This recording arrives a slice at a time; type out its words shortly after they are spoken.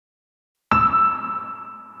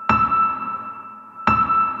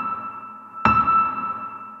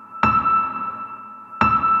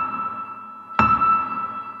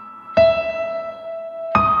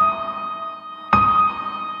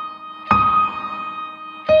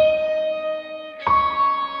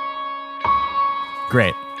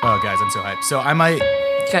Great. Oh, guys, I'm so hyped. So I might...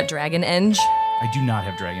 You got Dragon Eng? I do not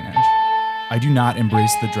have Dragon Eng. I do not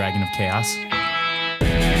embrace the Dragon of Chaos.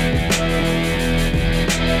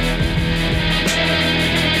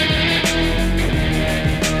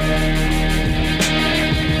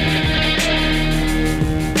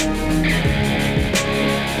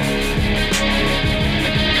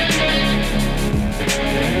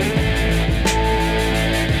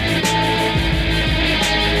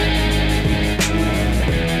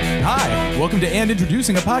 Welcome to And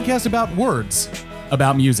Introducing, a podcast about words,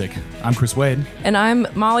 about music. I'm Chris Wade. And I'm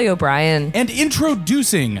Molly O'Brien. And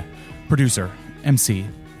introducing producer, MC,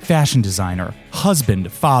 fashion designer,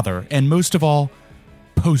 husband, father, and most of all,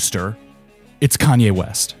 poster, it's Kanye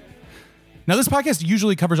West. Now, this podcast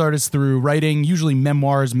usually covers artists through writing, usually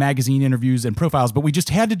memoirs, magazine interviews, and profiles, but we just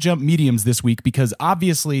had to jump mediums this week because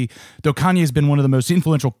obviously, though Kanye has been one of the most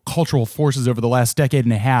influential cultural forces over the last decade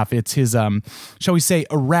and a half, it's his, shall we say,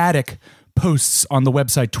 erratic posts on the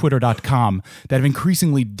website twitter.com that have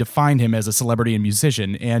increasingly defined him as a celebrity and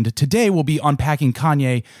musician. And today we'll be unpacking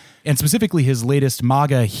Kanye and specifically his latest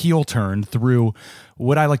MAGA heel turn through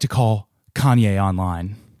what I like to call Kanye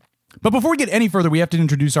Online. But before we get any further, we have to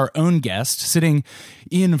introduce our own guest sitting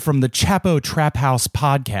in from the Chapo Trap House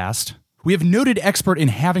podcast. We have noted expert in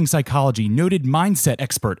having psychology, noted mindset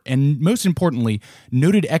expert, and most importantly,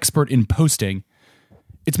 noted expert in posting.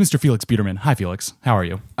 It's Mr. Felix Biederman. Hi, Felix. How are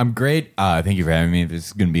you? I'm great. Thank you for having me. This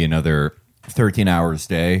is going to be another 13 hours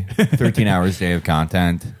day of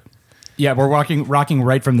content. Yeah, we're rocking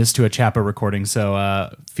right from this to a Chapo recording.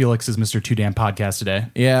 So Felix is Mr. Too Damn Podcast today.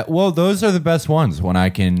 Yeah, well, those are the best ones when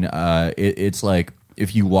I can. It's like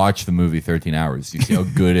if you watch the movie 13 Hours, you see how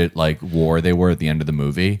good at like war they were at the end of the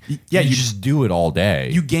movie. Yeah, you just do it all day.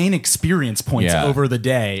 You gain experience points over the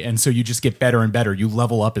day, and so you just get better and better. You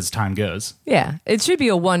level up as time goes. Yeah, it should be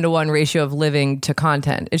a 1-to-1 ratio of living to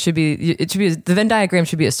content. It should be the Venn diagram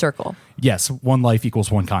should be a circle. Yes, one life equals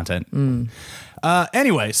one content.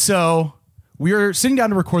 Anyway, so we are sitting down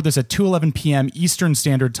to record this at 2:11 p.m. Eastern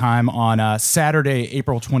Standard Time on Saturday,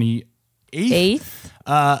 April 28th.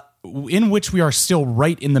 8th? In which we are still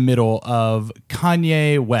right in the middle of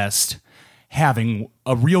Kanye West having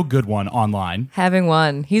a real good one online. Having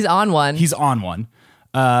one. He's on one. He's on one.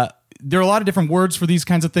 There are a lot of different words for these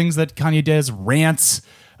kinds of things that Kanye does. Rants,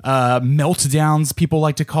 meltdowns, people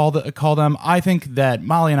like to call them. I think that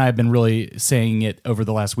Molly and I have been really saying it over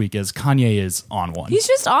the last week as Kanye is on one. He's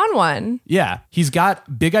just on one. Yeah. He's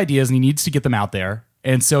got big ideas and he needs to get them out there.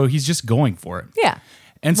 And so he's just going for it. Yeah.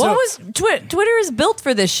 And so, what was Twitter is built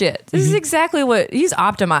for this shit. This is exactly what he's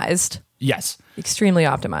optimized. Yes. Extremely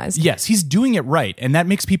optimized. Yes, he's doing it right, and that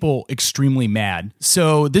makes people extremely mad.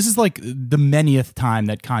 So this is like the manyth time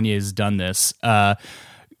that Kanye has done this.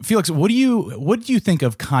 Felix, what do you think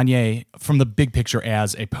of Kanye from the big picture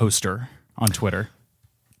as a poster on Twitter?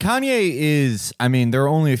 Kanye is, I mean, there are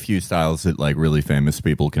only a few styles that like really famous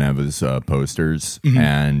people can have as posters,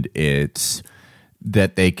 and it's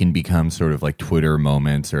that they can become sort of like Twitter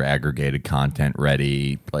moments or aggregated content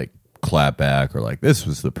ready, like clapback or like this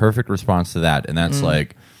was the perfect response to that. And that's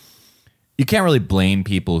like, you can't really blame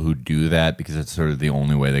people who do that because it's sort of the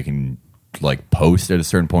only way they can like post at a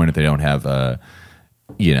certain point if they don't have a,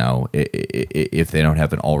 you know, if they don't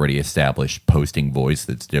have an already established posting voice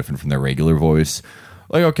that's different from their regular voice.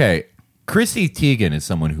 Like, okay, Chrissy Teigen is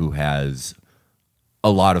someone who has a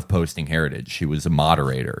lot of posting heritage. She was a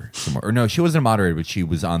moderator somewhere. Or no, she wasn't a moderator, but she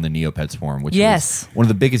was on the Neopets forum, which was one of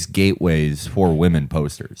the biggest gateways for women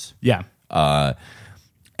posters. Yeah.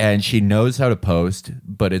 And she knows how to post,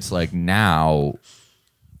 but it's like now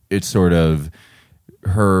it's sort of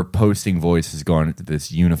her posting voice has gone into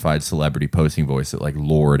this unified celebrity posting voice that like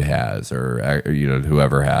Lorde has or you know,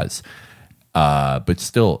 whoever has. But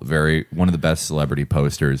still one of the best celebrity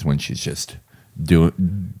posters when she's just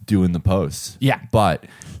doing the posts. Yeah. But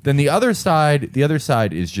then the other side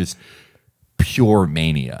is just pure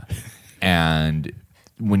mania. And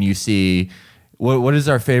when you see what is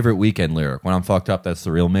our favorite Weekend lyric? When I'm fucked up, that's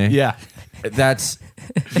the real me. Yeah. That's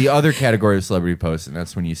the other category of celebrity posts, and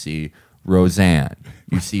that's when you see Roseanne,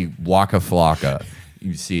 you see Waka Flocka,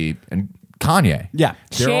 you see and Kanye. Yeah.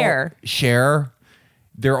 Cher.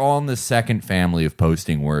 They're all in the second family of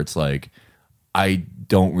posting where it's like, I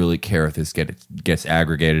don't really care if this gets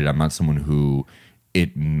aggregated. I'm not someone who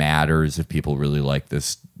it matters if people really like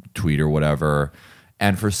this tweet or whatever.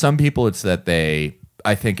 And for some people, it's that they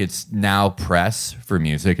I think it's now press for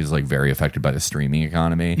music is like very affected by the streaming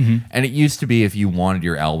economy. And it used to be if you wanted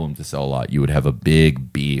your album to sell a lot, you would have a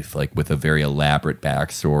big beef like with a very elaborate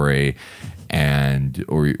backstory, and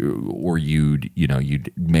or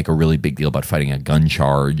you'd make a really big deal about fighting a gun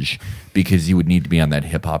charge because you would need to be on that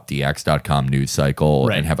hiphopdx.com news cycle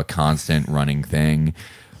and have a constant running thing.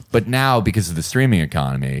 But now because of the streaming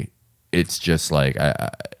economy, it's just like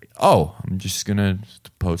I'm just gonna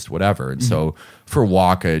post whatever. And so for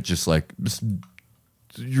Waka, just like,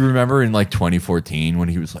 you remember in like 2014 when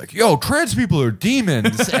he was like, "Yo, trans people are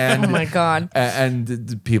demons," and Oh my God. and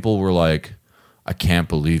the people were like, "I can't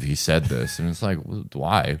believe he said this," and it's like, well,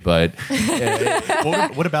 why? But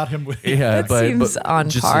What about him? yeah, That but seems on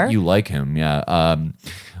just par. you like him, yeah.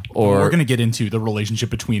 Or We're going to get into the relationship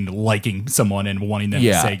between liking someone and wanting them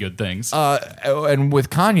to say good things. and with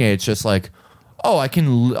Kanye, it's just like,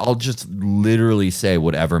 I'll just literally say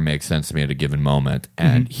whatever makes sense to me at a given moment.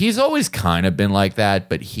 And he's always kind of been like that,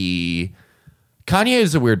 but Kanye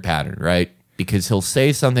is a weird pattern, right? Because he'll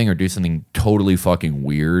say something or do something totally fucking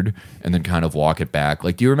weird and then kind of walk it back.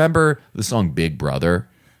 Like, do you remember the song Big Brother?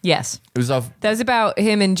 Yes. It was off. That was about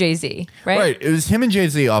him and Jay-Z, right? Right. It was him and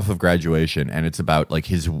Jay-Z off of Graduation, and it's about like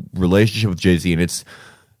his relationship with Jay-Z, and it's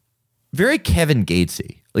very Kevin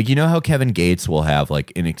Gatesy. Like, you know how Kevin Gates will have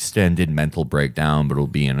like an extended mental breakdown, but it'll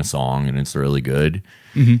be in a song and it's really good.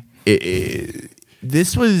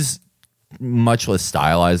 This was much less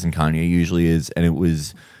stylized than Kanye usually is, and it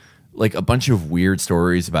was like a bunch of weird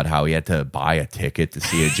stories about how he had to buy a ticket to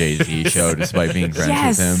see a Jay-Z show despite being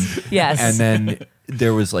friends with him. Yes. And then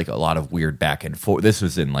there was like a lot of weird back and forth. This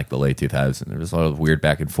was in like the late 2000s. There was a lot of weird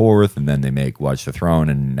back and forth, and then they make Watch the Throne,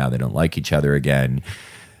 and now they don't like each other again.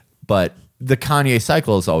 But the Kanye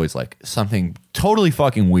cycle is always like something totally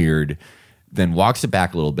fucking weird, then walks it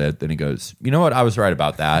back a little bit, then he goes, "You know what? I was right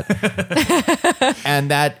about that." And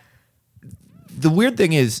that, the weird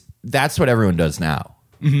thing is, that's what everyone does now.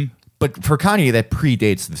 But for Kanye, that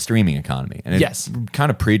predates the streaming economy. And it kind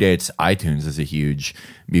of predates iTunes as a huge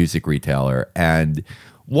music retailer. And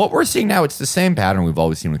what we're seeing now, it's the same pattern we've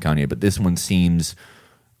always seen with Kanye, but this one seems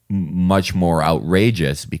much more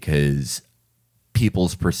outrageous because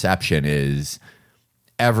people's perception is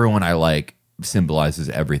everyone I like symbolizes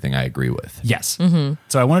everything I agree with. Yes.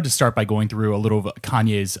 So I wanted to start by going through a little of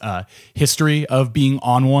Kanye's history of being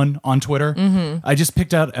on one on Twitter. I just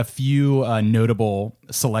picked out a few notable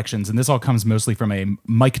selections, and this all comes mostly from a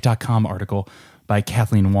Mic.com article by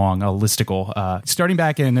Kathleen Wong, a listicle. Starting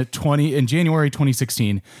back in January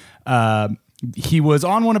 2016, he was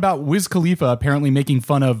on one about Wiz Khalifa apparently making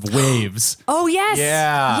fun of waves. Oh, yes.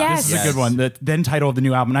 Yeah. Yes. This is a good one. The then title of the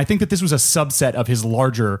new album. And I think that this was a subset of his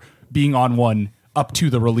larger being on one up to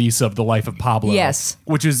the release of The Life of Pablo. Yes.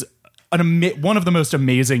 Which is one of the most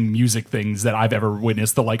amazing music things that I've ever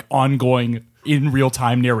witnessed. The like ongoing in real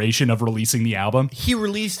time narration of releasing the album. He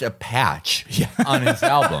released a patch on his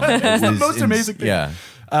album. It's the most amazing thing. Yeah.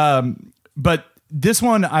 But this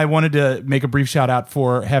one, I wanted to make a brief shout out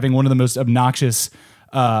for having one of the most obnoxious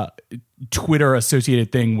Twitter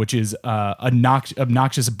associated thing, which is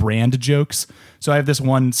obnoxious brand jokes. So I have this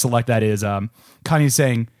one select that is Kanye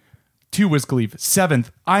saying to Wiz Khalifa,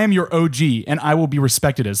 7th, "I am your OG and I will be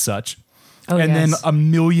respected as such." Oh, and yes. then a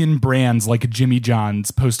million brands like Jimmy John's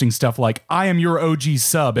posting stuff like, "I am your OG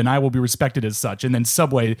sub and I will be respected as such." And then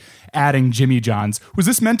Subway adding Jimmy John's. Was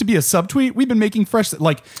this meant to be a subtweet? We've been making fresh,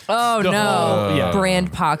 like, Oh, the no. whole- Brand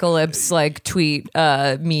apocalypse, like tweet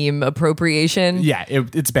meme appropriation. Yeah,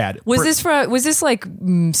 it's bad. Was this like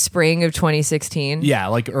spring of 2016? Yeah,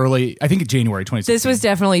 like early, I think January 2016. This was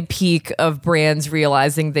definitely peak of brands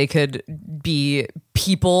realizing they could be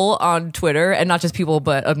people on Twitter, and not just people,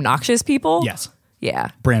 but obnoxious people. Yes. Yeah.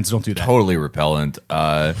 Brands don't do that. Totally repellent.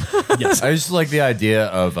 Yes. I just like the idea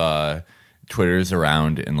of Twitter's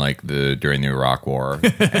around in like during the Iraq War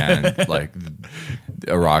and like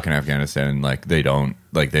Iraq and Afghanistan, like they don't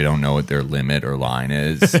know what their limit or line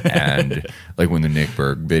is. And like when the Nick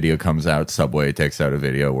Berg video comes out, Subway takes out a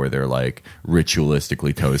video where they're like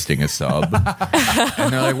ritualistically toasting a sub.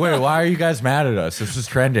 And they're like, "Wait, why are you guys mad at us? This is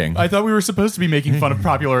trending." I thought we were supposed to be making fun of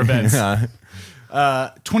popular events.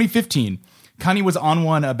 2015, Kanye was on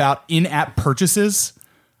one about in-app purchases.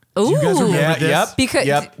 Ooh. Do you guys remember Yeah, this? yep.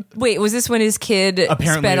 Because wait, was this when his kid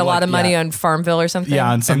Apparently, spent a lot like, of money yeah. on Farmville or something?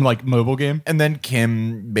 Yeah, on some like mobile game. And then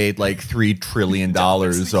Kim made like $3 trillion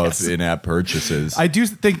off in-app purchases. I do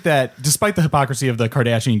think that despite the hypocrisy of the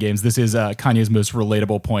Kardashian games, this is Kanye's most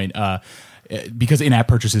relatable point because in-app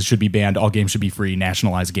purchases should be banned. All games should be free.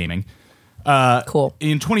 Nationalize gaming. Cool.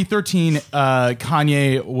 In 2013,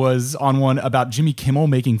 Kanye was on one about Jimmy Kimmel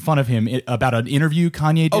making fun of him about an interview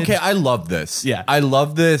Kanye did. Okay, I love this. Yeah. I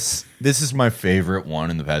love this. This is my favorite one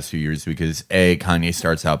in the past few years because Kanye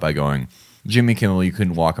starts out by going, Jimmy Kimmel, you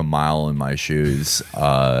couldn't walk a mile in my shoes.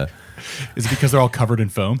 Is it because they're all covered in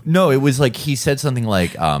foam? No, it was like he said something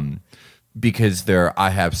like, because I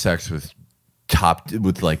have sex with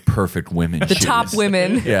like perfect women. The top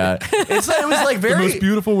women. Yeah, it was like very The most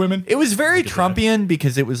beautiful women. It was very Trumpian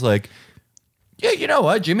because it was like, yeah, you know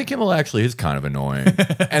what, Jimmy Kimmel actually is kind of annoying.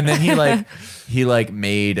 And then he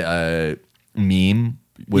made a meme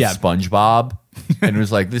with SpongeBob. And it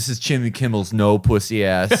was like, this is Jimmy Kimmel's no pussy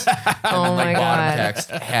ass. And Oh my bottom God. text,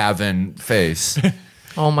 having face.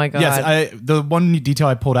 Oh my God. Yes, the one detail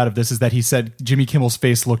I pulled out of this is that he said Jimmy Kimmel's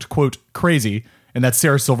face looked, quote, crazy, and that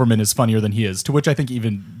Sarah Silverman is funnier than he is, to which I think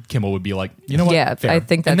even Kimmel would be like, you know what? Yeah, Fair. I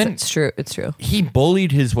think And then- it's true. It's true. He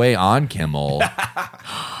bullied his way on Kimmel.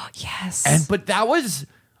 Yes. But that was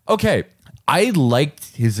okay. I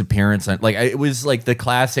liked his appearance. It was like the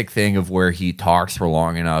classic thing of where he talks for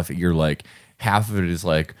long enough. You're like, half of it is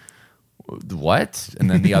like, what? And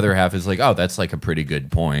then the other half is like, oh, that's like a pretty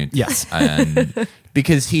good point. Yes. And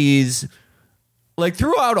because he's like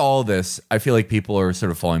throughout all this, I feel like people are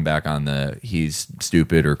sort of falling back on he's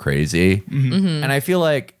stupid or crazy. Mm-hmm. And I feel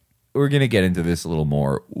like we're going to get into this a little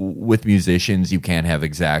more. With musicians, you can't have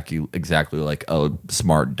exactly like a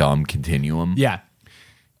smart, dumb continuum. Yeah.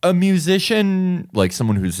 A musician, like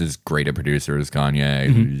someone who's as great a producer as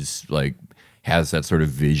Kanye, who's like has that sort of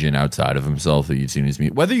vision outside of himself that you've seen his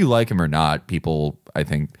music. Whether you like him or not, people, I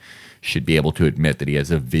think, should be able to admit that he has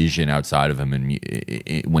a vision outside of him, and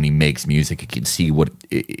when he makes music, he can see what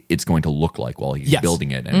it's going to look like while he's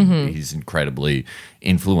building it, and he's incredibly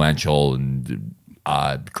influential and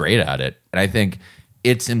great at it. And I think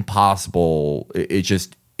it's impossible. It's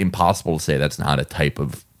just impossible to say that's not a type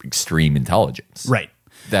of extreme intelligence, Right.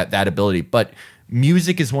 That ability. But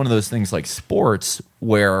music is one of those things like sports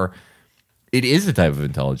where it is a type of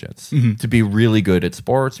intelligence to be really good at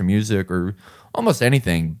sports or music or almost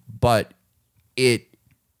anything, but it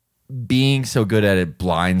being so good at it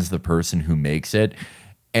blinds the person who makes it.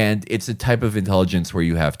 And it's a type of intelligence where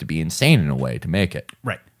you have to be insane in a way to make it.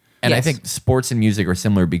 Right. And I Yes. think sports and music are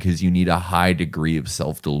similar because you need a high degree of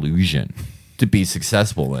self-delusion to be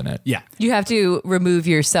successful in it. Yeah. You have to remove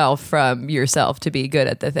yourself from yourself to be good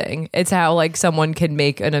at the thing. It's how like someone can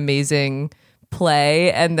make an amazing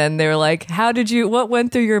play and then they're like, what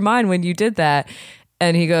went through your mind when you did that?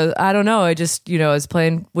 And he goes, I don't know. I just, I was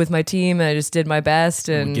playing with my team and I just did my best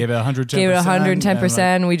and Gave it 110%. Gave it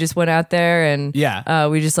 110%. We just went out there and Yeah.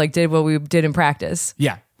 we just like did what we did in practice.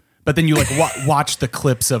 Yeah. But then you like watch the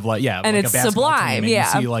clips of like, yeah. And like it's a basketball sublime, team, and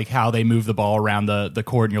yeah. You see like how they move the ball around the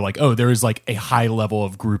court and you're like, oh, there is like a high level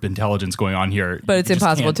of group intelligence going on here. But it's You just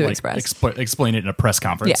impossible can't, to like, express. explain it in a press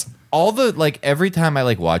conference. Yeah. All the like every time I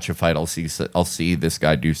like watch a fight, I'll see this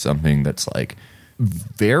guy do something that's like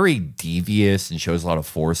very devious and shows a lot of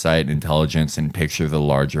foresight and intelligence and picture the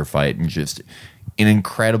larger fight and just an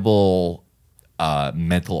incredible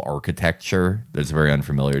mental architecture that's very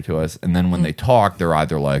unfamiliar to us. And then when they talk, they're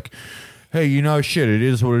either like, hey, shit, it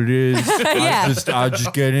is what it is. Yeah. I'll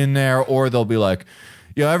just get in there. Or they'll be like,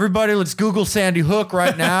 yo, everybody, let's Google Sandy Hook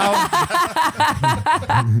right now.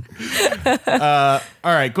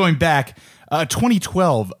 All right, going back,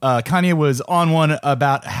 2012, Kanye was on one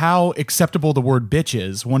about how acceptable the word bitch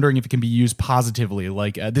is, wondering if it can be used positively.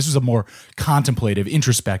 Like, this was a more contemplative,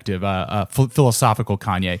 introspective, philosophical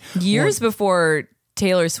Kanye. Years before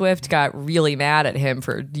Taylor Swift got really mad at him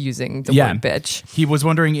for using the word bitch. He was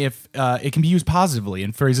wondering if it can be used positively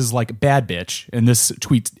in phrases like bad bitch. And this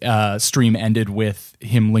tweet stream ended with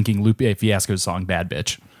him linking Lupe Fiasco's song Bad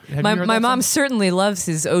Bitch. Have you heard My that mom song? certainly loves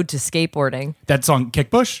his ode to skateboarding. That song,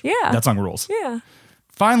 Kickbush? Yeah. That song rules. Yeah.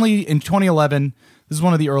 Finally, in 2011, this is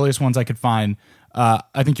one of the earliest ones I could find. I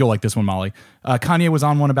think you'll like this one, Molly. Kanye was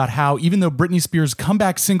on one about how even though Britney Spears'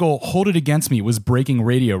 comeback single "Hold It Against Me" was breaking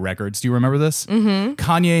radio records. Do you remember this? Mm-hmm.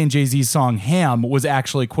 Kanye and Jay-Z's song "Ham" was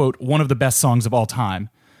actually, quote, one of the best songs of all time.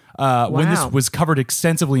 When this was covered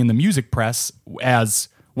extensively in the music press, as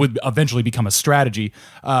would eventually become a strategy,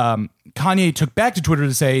 Kanye took back to Twitter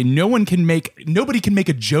to say nobody can make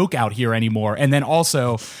a joke out here anymore, and then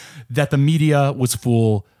also that the media was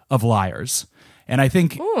full of liars. And I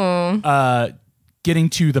think getting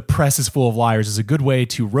to the press is full of liars is a good way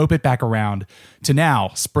to rope it back around to now,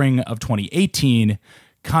 spring of 2018.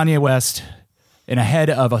 Kanye West, and ahead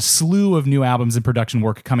of a slew of new albums and production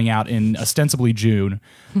work coming out in ostensibly June,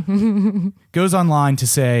 goes online to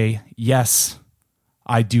say, yes,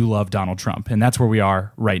 I do love Donald Trump. And that's where we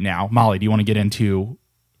are right now. Molly, do you want to get into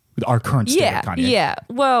our current state of Kanye. Yeah.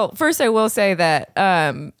 Well, first I will say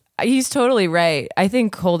that he's totally right. I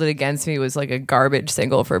think "Hold It Against Me" was like a garbage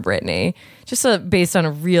single for Britney, just based on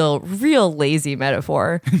a real lazy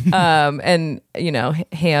metaphor. And you know,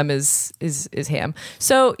 ham is ham.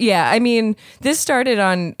 So yeah, I mean, this started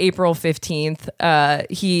on April 15th.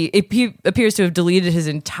 He appears to have deleted his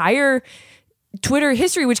entire Twitter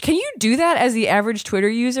history. Which, can you do that as the average Twitter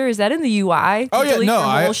user? Is that in the UI? Oh yeah, delete no,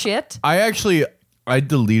 your whole shit. I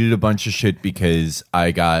deleted a bunch of shit because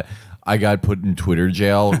I got put in Twitter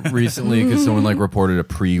jail recently because someone like reported a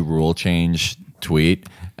pre-rule change tweet,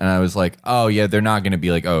 and I was like, oh yeah, they're not going to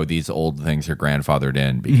be like, oh, these old things are grandfathered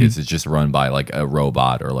in because it's just run by like a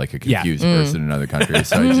robot or like a confused person in another country.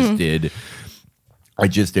 So I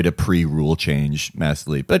just did a pre-rule change mass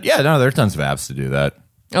delete. But yeah, no, there are tons of apps to do that.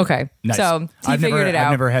 Okay, Nice. so he figured it out.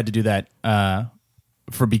 I've never had to do that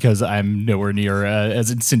because I'm nowhere near as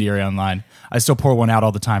incendiary online. I still pour one out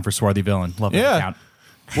all the time for Swarthy Villain. Love that account.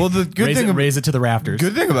 Well, the good raise it to the rafters.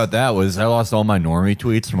 Good thing about that was I lost all my normie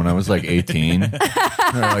tweets when I was like 18. They're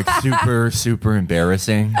like super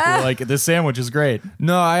embarrassing. You're like, this sandwich is great.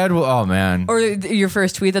 No, I had, oh man. Or your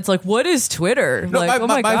first tweet that's like, what is Twitter? No, like,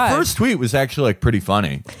 my God. first tweet was actually like pretty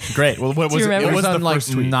funny. Great. Well, what Do was you it? remember? It was on the like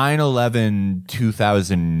first tweet. 9/11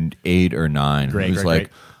 2008 or 9. Great, it was great, like,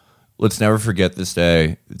 great. let's never forget this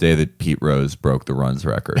day, the day that Pete Rose broke the runs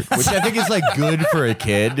record, which I think is like good for a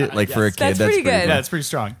kid. Like for a kid, That's pretty good. fun. Yeah, it's pretty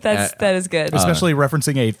strong. That is good. Especially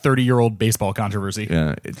referencing a 30-year-old baseball controversy.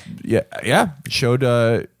 Yeah. Showed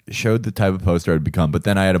the type of poster I'd become. But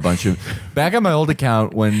then I had a bunch of back on my old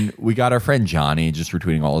account when we got our friend Johnny just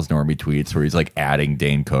retweeting all his normie tweets where he's like adding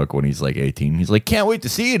Dane Cook when he's like 18. He's like, can't wait to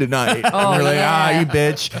see you tonight. And we're like, you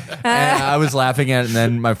bitch. And I was laughing at it, and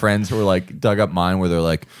then my friends were like dug up mine where they're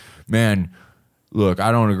like, man, look,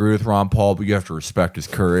 I don't agree with Ron Paul, but you have to respect his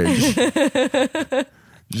courage.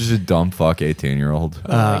 Just a dumb fuck 18-year-old.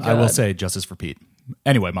 I will say justice for Pete.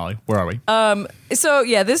 Anyway, Molly, where are we? So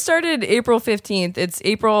yeah, this started April 15th. It's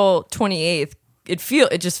April 28th.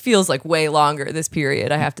 It just feels like way longer, this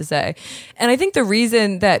period, I have to say. And I think the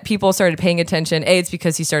reason that people started paying attention, it's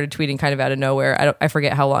because he started tweeting kind of out of nowhere. I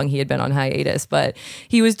forget how long he had been on hiatus, but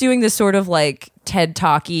he was doing this sort of like TED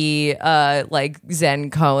Talky, like Zen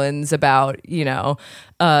koans about, you know,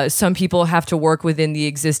 some people have to work within the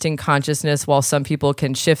existing consciousness while some people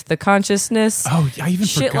can shift the consciousness. Oh, I even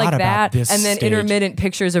shit forgot like about that. this And then stage. intermittent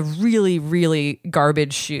pictures of really, really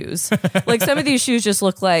garbage shoes. Like some of these shoes just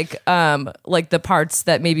look like the parts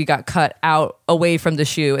that maybe got cut out away from the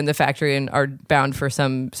shoe in the factory and are bound for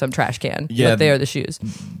some trash can. Yeah. But they are the shoes.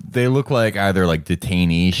 They look like either like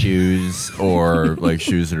detainee shoes or like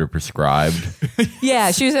shoes that are prescribed.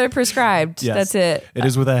 Yeah, shoes that are prescribed. Yes. That's it. It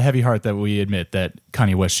is with a heavy heart that we admit that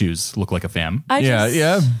Kanye West shoes look like a fam. I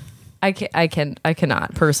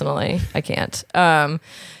cannot personally. I can't.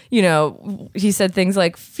 You know, he said things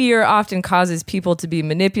like fear often causes people to be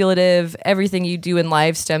manipulative. Everything you do in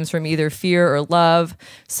life stems from either fear or love.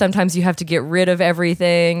 Sometimes you have to get rid of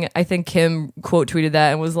everything. I think Kim quote tweeted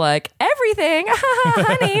that and was like, everything?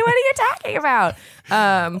 Honey, what are you talking about?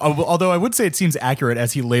 Although I would say it seems accurate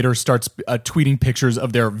as he later starts tweeting pictures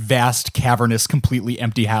of their vast, cavernous, completely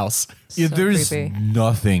empty house. Yeah, So there's creepy.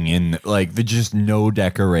 nothing in like the just no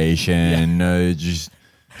decoration. Just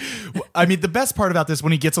I mean, the best part about this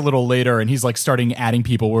when he gets a little later and he's like starting adding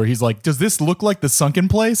people where he's like, does this look like the sunken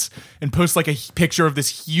place? And posts like a picture of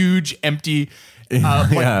this huge empty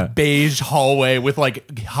like beige hallway with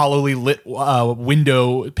like hollowly lit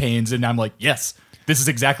window panes. And I'm like, yes, this is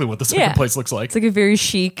exactly what the sunken place looks like. It's like a very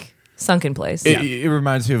chic sunken place. it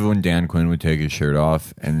reminds me of when Dan Quinn would take his shirt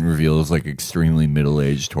off and reveal his like extremely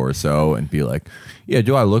middle-aged torso and be like, yeah,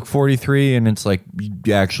 do I look 43? And it's like,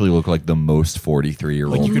 you actually look like the most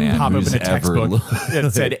 43-year-old Like you man can pop who's open a ever textbook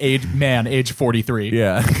that said age 43.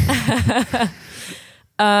 Yeah.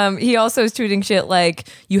 He also is tweeting shit like,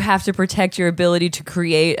 you have to protect your ability to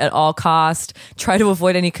create at all cost. Try to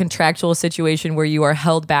avoid any contractual situation where you are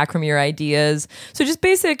held back from your ideas. So just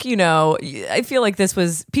basic, you know, I feel like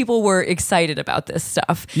people were excited about this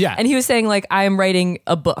stuff. Yeah. And he was saying like, I am writing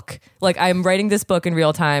a book. Like I'm writing this book in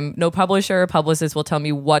real time. No publisher or publicist will tell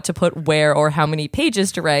me what to put where or how many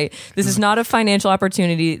pages to write. This is not a financial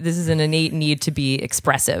opportunity. This is an innate need to be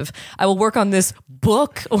expressive. I will work on this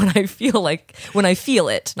book when I feel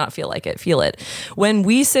it, not feel like it, feel it. When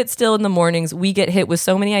we sit still in the mornings, we get hit with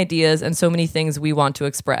so many ideas and so many things we want to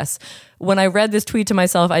express. When I read this tweet to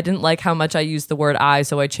myself, I didn't like how much I used the word I,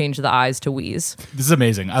 so I changed the I's to we's. This is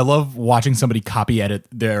amazing. I love watching somebody copy edit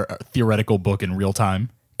their theoretical book in real time.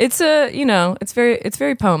 It's it's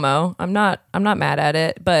very Pomo. I'm not mad at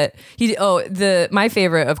it, but my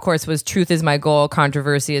favorite, of course, was truth is my goal,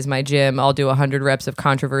 controversy is my gym. I'll do 100 reps of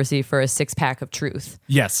controversy for a 6-pack of truth.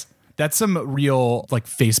 Yes. That's some real like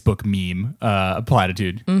Facebook meme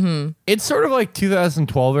platitude. Mm-hmm. It's sort of like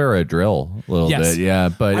 2012 era drill a little bit. Yeah,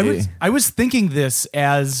 but I was thinking this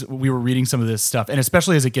as we were reading some of this stuff, and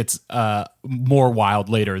especially as it gets more wild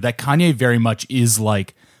later, that Kanye very much is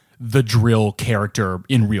like the drill character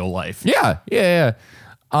in real life. yeah.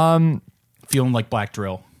 Feeling like Black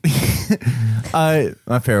Drill. My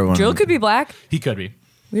favorite one. Drill could be black. He could be.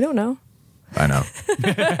 We don't know. I know.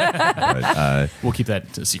 We'll keep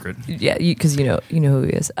that a secret. Yeah, because you know who he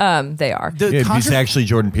is. They are. He's actually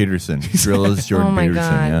Jordan Peterson. Drill is Jordan Oh my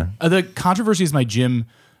Peterson. God. Yeah. The controversy is my gym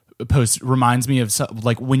post reminds me of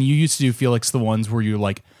like when you used to do Felix the ones where you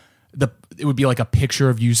like it would be like a picture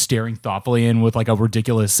of you staring thoughtfully in with like a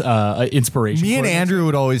ridiculous inspiration. Me and Andrew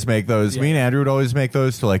would always make those. Yeah. Me and Andrew would always make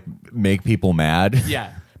those to like make people mad.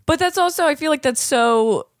 Yeah. But that's also, I feel like it's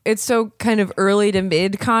so kind of early to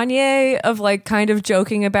mid Kanye of like kind of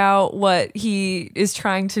joking about what he is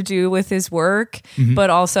trying to do with his work, but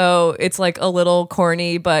also it's like a little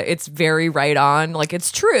corny, but it's very right on. Like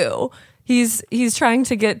it's true. He's trying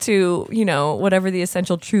to get to, whatever the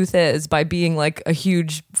essential truth is by being like a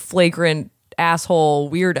huge flagrant asshole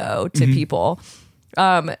weirdo to people.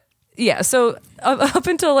 Yeah, so up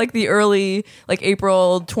until like the early, like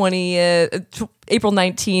April 20th, April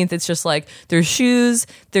 19th, it's just like there's shoes,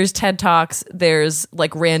 there's TED Talks, there's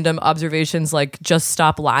like random observations like just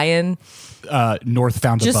stop lying. North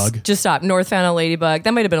found a bug. Just stop. North found a ladybug.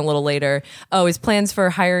 That might have been a little later. Oh, his plans for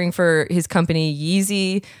hiring for his company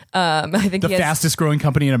Yeezy. I think The fastest growing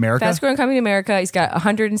company in America. fast growing company in America. He's got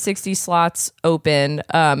 160 slots open.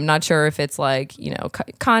 Not sure if it's like,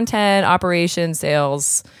 content, operations,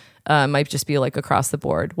 sales. Might just be like across the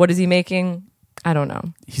board. What is he making? I don't know.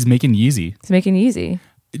 He's making Yeezy. He's making Yeezy.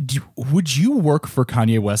 Would you work for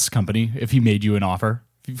Kanye West's company if he made you an offer?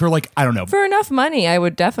 For like, I don't know. For enough money, I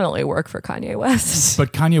would definitely work for Kanye West.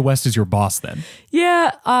 But Kanye West is your boss then.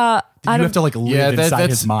 Yeah. You have to like live inside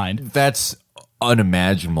his mind. That's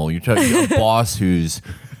unimaginable. You're talking a boss who's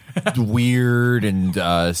weird and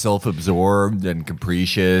self-absorbed and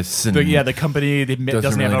capricious. And But yeah, the company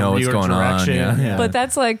doesn't really have know a what's real going on, direction. yeah. But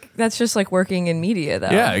that's just like working in media though.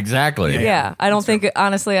 yeah, exactly. Yeah, I don't think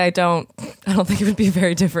honestly I don't think it would be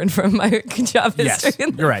very different from my job history. Yes,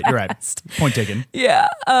 in the you're right. You're right. past. Point taken. Yeah.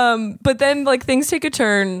 But then like things take a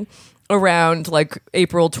turn around like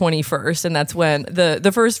April 21st, and that's when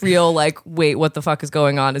the first real like wait what the fuck is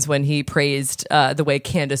going on is when he praised the way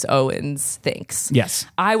Candace Owens thinks. Yes.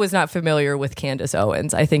 I was not familiar with Candace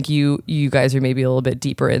Owens. I think you guys are maybe a little bit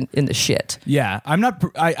deeper in the shit. Yeah, I'm not.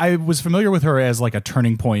 I was familiar with her as like a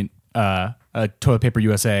Turning Point, Toilet Paper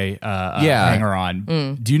USA hanger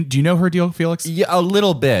on. Do you know her deal, Felix? Yeah, a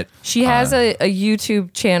little bit. She has a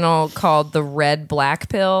YouTube channel called The Red Black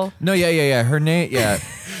Pill. No, yeah. Her name, yeah.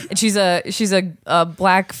 And she's a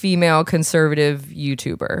black female conservative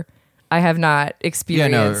YouTuber. I have not Yeah,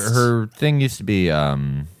 experienced. no, her thing used to be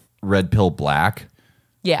Red Pill Black.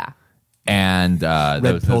 Yeah. And that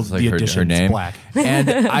was like the her edition's name. black.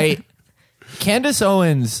 And Candace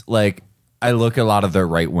Owens, like, I look at a lot of the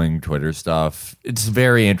right wing Twitter stuff. It's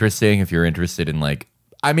very interesting if you're interested in like,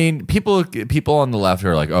 I mean, people on the left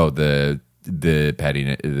are like, oh, the petty,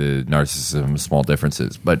 the narcissism, small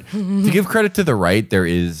differences. But to give credit to the right,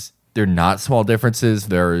 they're not small differences.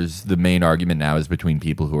 There's the main argument now is between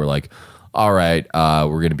people who are like, all right,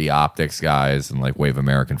 we're going to be optics guys and like wave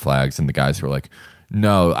American flags, and the guys who are like,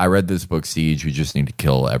 no, I read this book Siege. We just need to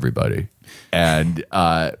kill everybody. And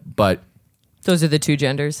but. Those are the two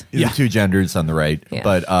genders. The two genders on the right. Yeah.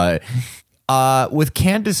 But with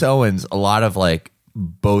Candace Owens, a lot of like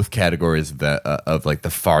both categories of like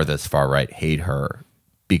the farthest far right hate her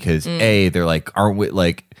because they're like, aren't we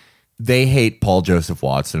like they hate Paul Joseph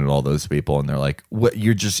Watson and all those people, and they're like, what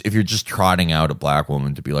if you're just trotting out a black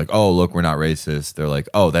woman to be like, oh look, we're not racist, they're like,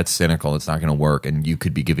 oh that's cynical, it's not going to work, and you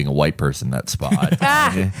could be giving a white person that spot.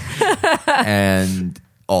 And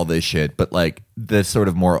all this shit, but like the sort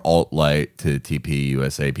of more alt-light to TP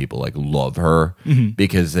USA people like love her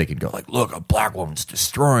because they can go like, look, a black woman's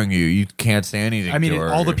destroying you. You can't say anything. I mean, to her.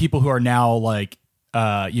 all the people who are now like,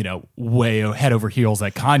 way head over heels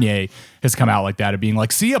at Kanye has come out like that of being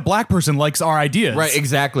like, see, a black person likes our ideas. Right,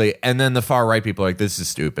 exactly. And then the far right people are like, this is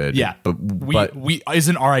stupid. Yeah. But we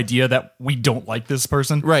isn't our idea that we don't like this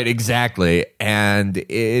person. right, exactly. And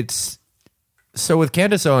So with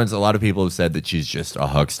Candace Owens, a lot of people have said that she's just a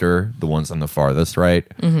huckster, the ones on the farthest right,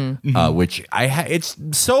 which it's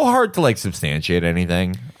so hard to like substantiate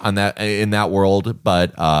anything on that in that world,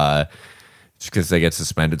 but just because they get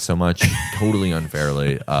suspended so much, totally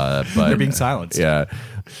unfairly. But They're being silenced. Yeah,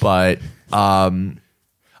 but I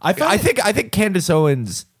think Candace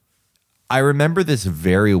Owens. I remember this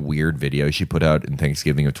very weird video she put out in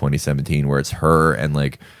Thanksgiving of 2017, where it's her and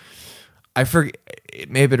like I forget. It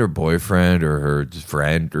may have been her boyfriend or her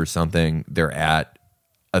friend or something. They're at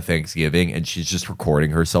a Thanksgiving and she's just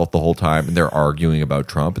recording herself the whole time and they're arguing about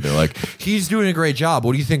Trump and they're like, he's doing a great job.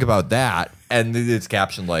 What do you think about that? And it's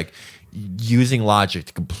captioned like, using logic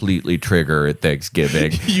to completely trigger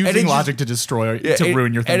Thanksgiving. Using logic to destroy, to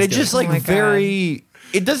ruin your Thanksgiving. And it just like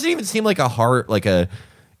it doesn't even seem like a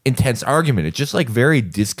intense argument. It's just like very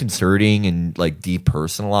disconcerting and like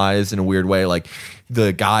depersonalized in a weird way. Like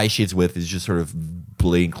the guy she's with is just sort of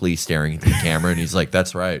blankly staring into the camera and he's like,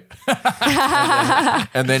 that's right.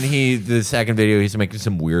 and then the second video, he's making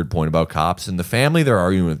some weird point about cops and the family they're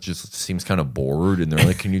arguing with just seems kind of bored and they're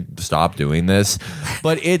like, can you stop doing this?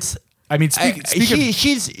 But it's, I mean,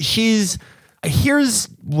 she's here's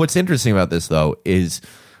what's interesting about this though is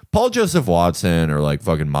Paul Joseph Watson or like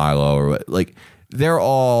fucking Milo or like, they're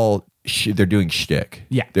doing shtick.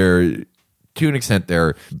 Yeah. They're to an extent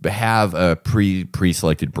have a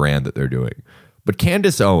pre-selected brand that they're doing. But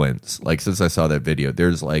Candace Owens, like since I saw that video,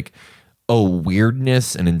 there's like a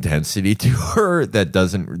weirdness and intensity to her that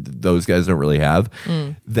those guys don't really have.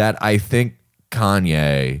 That I think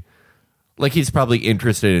Kanye, like he's probably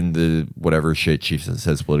interested in the whatever shit she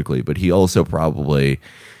says politically, but he also probably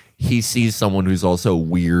he sees someone who's also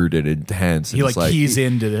weird and intense. He like keys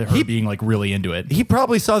into her being like really into it. He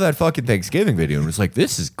probably saw that fucking Thanksgiving video and was like,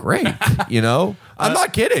 this is great. You know? I'm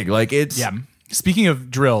not kidding. Like it's... Yeah. Speaking of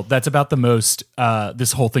drill, that's about the most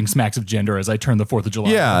this whole thing smacks of gender as I turn the 4th of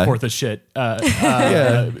July, 4th of shit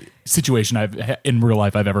situation in real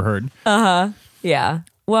life I've ever heard. Yeah.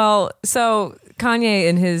 Well, so Kanye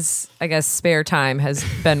in his, I guess, spare time has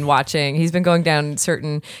been watching. He's been going down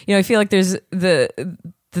certain, I feel like there's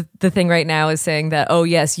the thing right now is saying that, oh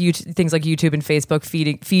yes, things like YouTube and Facebook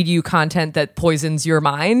feed you content that poisons your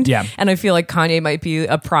mind. Yeah. And I feel like Kanye might be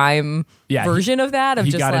a prime version of that.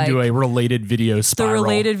 He got into a related video spiral. The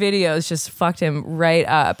related videos just fucked him right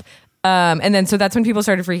up. And then so that's when people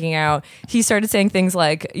started freaking out. He started saying things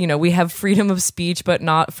like, we have freedom of speech, but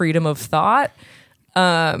not freedom of thought.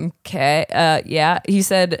 He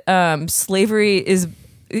said slavery is...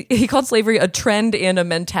 He called slavery a trend and a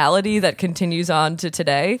mentality that continues on to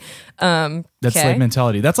today. That's slave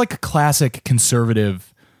mentality. That's like a classic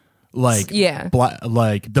conservative, like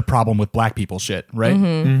like the problem with black people shit, right?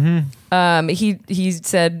 He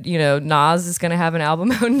said, Nas is going to have an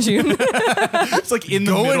album out in June. It's like in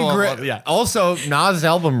the middle. Also, Nas'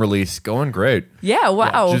 album release going great. Yeah,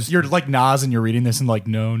 wow. You're like Nas and you're reading this and like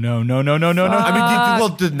no. I mean,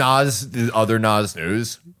 did the other Nas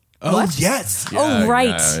news? Oh, what? yes. Oh,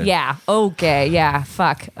 right. Yeah. Okay. Yeah.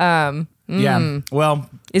 Fuck. Yeah. Well,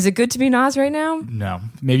 is it good to be Nas right now? No.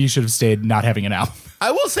 Maybe you should have stayed not having an album.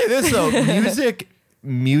 I will say this though,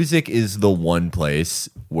 music is the one place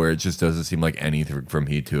where it just doesn't seem like anything from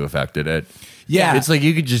Heat 2 affected it. Yeah. It's like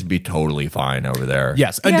you could just be totally fine over there.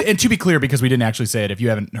 Yes. Yeah. And to be clear, because we didn't actually say it, if you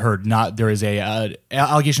haven't heard, there is a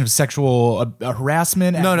allegation of sexual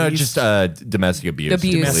harassment. No, just domestic abuse.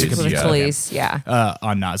 Police. Yeah.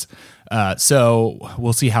 On Nas. So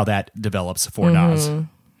we'll see how that develops for Nas.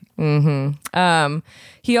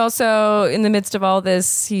 He also, in the midst of all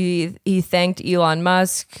this, he thanked Elon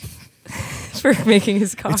Musk for making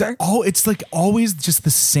his car. It's like always just the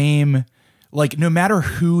same. Like no matter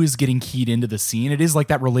who is getting keyed into the scene, it is like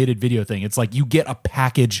that related video thing. It's like you get a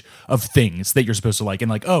package of things that you're supposed to like,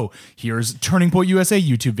 and like, oh, here's Turning Point USA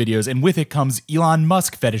YouTube videos, and with it comes Elon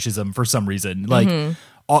Musk fetishism for some reason. Like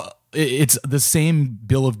it's the same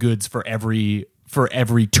bill of goods for every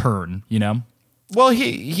turn, Well,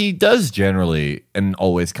 he does generally and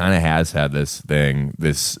always kind of has had this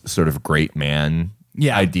sort of great man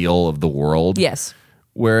ideal of the world. Yes.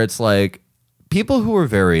 Where it's like people who are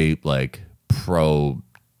very like pro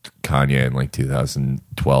Kanye in like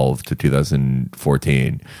 2012 to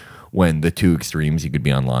 2014, when the two extremes you could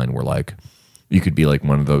be online were like, you could be like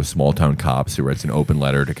one of those small town cops who writes an open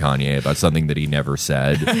letter to Kanye about something that he never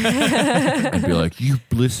said and be like, you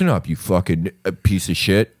listen up, you fucking piece of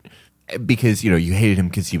shit. Because, you hated him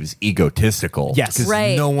because he was egotistical. Yes.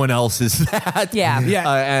 Because no one else is that. Yeah.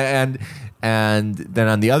 And And then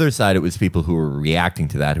on the other side, it was people who were reacting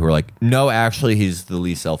to that, who were like, no, actually, he's the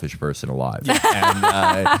least selfish person alive.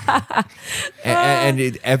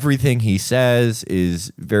 Everything he says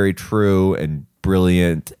is very true and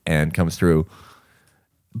brilliant and comes through.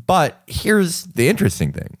 But here's the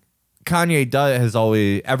interesting thing. Kanye has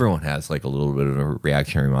always, everyone has like a little bit of a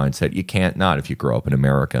reactionary mindset. You can't not if you grow up in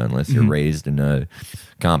America unless you're raised in a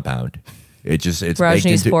compound. It's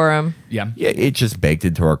Rajneesh Puram. Yeah. It's just baked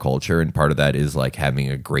into our culture, and part of that is like having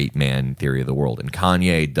a great man theory of the world. And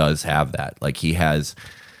Kanye does have that. Like he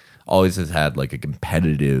always has had like a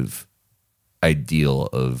competitive ideal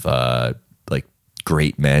of like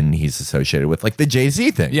great men he's associated with, like the Jay-Z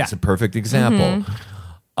thing. Yeah. It's a perfect example.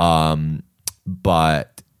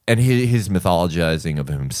 But his mythologizing of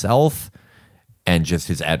himself and just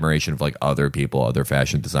his admiration of like other people, other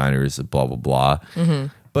fashion designers, blah blah blah.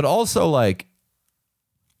 But also, like,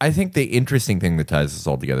 I think the interesting thing that ties this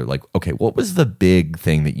all together, like, okay, what was the big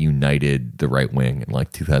thing that united the right wing in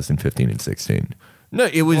like 2015 and 16? No,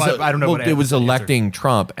 it was I don't know. It was electing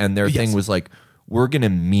Trump, and their thing was like, we're gonna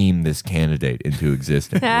meme this candidate into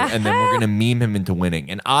existence, and then we're gonna meme him into winning.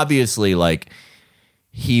 And obviously, like,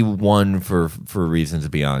 he won for reasons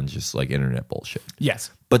beyond just like internet bullshit.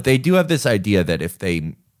 Yes. But they do have this idea that if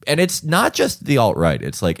they, and it's not just the alt-right,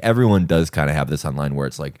 it's like everyone does kind of have this online where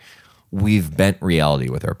it's like, we've bent reality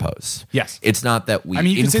with our posts. Yes. It's not that we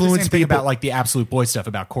You can say the influence same thing people. about like the Absolute Boy stuff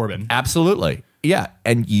about Corbyn. Absolutely. Yeah.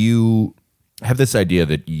 And you have this idea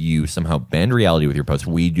that you somehow bend reality with your posts.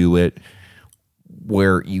 We do it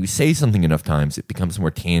where you say something enough times, it becomes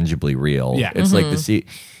more tangibly real. Yeah. It's like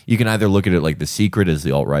you can either look at it like The Secret, as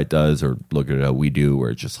the alt-right does, or look at it how we do, where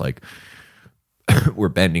it's just like, we're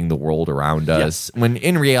bending the world around us. When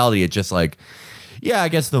in reality, it's just like, yeah, I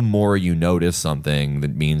guess the more you notice something,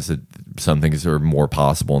 that means that some things are more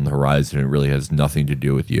possible on the horizon. It really has nothing to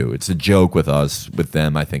do with you. It's a joke with us. With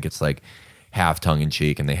them, I think it's like half tongue in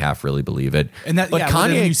cheek, and they half really believe it. And that, but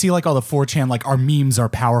Kanye, when you see like all the 4chan, like our memes are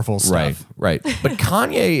powerful stuff. Right. But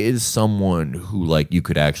Kanye is someone who, like, you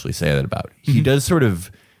could actually say that about. He does sort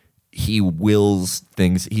of, he wills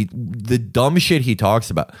things. The dumb shit he talks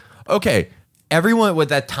about. Okay. Everyone with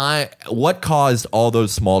that time, what caused all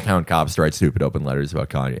those small town cops to write stupid open letters about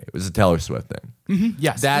Kanye? It was a Taylor Swift thing.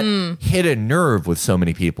 Yes. That hit a nerve with so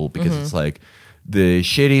many people because it's like this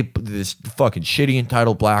fucking shitty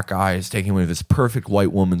entitled black guy is taking away this perfect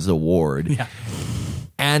white woman's award. Yeah.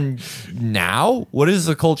 And now, what is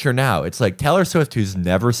the culture now? It's like Taylor Swift, who's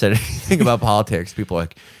never said anything about politics. People are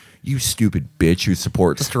like, you stupid bitch who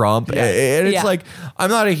supports Trump. And it's like, I'm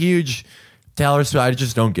not a huge Taylor Swift, I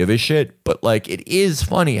just don't give a shit. But like, it is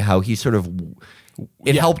funny how he sort of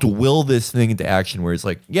helped will this thing into action where it's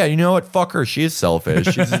like, yeah, you know what? Fuck her. She is selfish.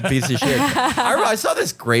 She's a piece of shit. I saw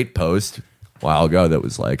this great post a while ago that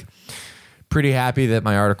was like, pretty happy that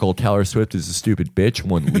my article, Taylor Swift is a stupid bitch,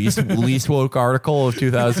 won least woke article of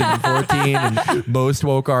 2014 and most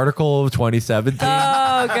woke article of 2017.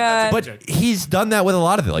 Oh, God. But he's done that with a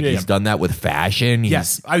lot of it. Like, he's done that with fashion.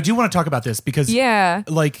 Yes. I do want to talk about this because,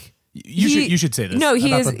 like, you should say this. No,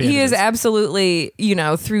 he about is. He is absolutely,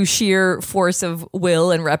 through sheer force of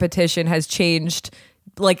will and repetition, has changed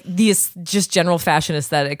like this just general fashion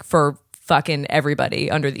aesthetic for fucking everybody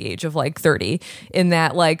under the age of like 30. In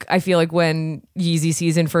that, like, I feel like when Yeezy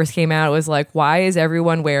season first came out, it was like, why is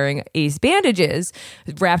everyone wearing ace bandages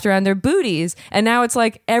wrapped around their booties? And now it's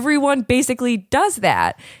like everyone basically does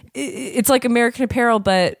that. It's like American Apparel,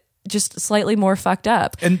 but just slightly more fucked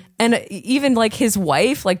up. And even like his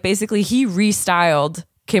wife, like basically he restyled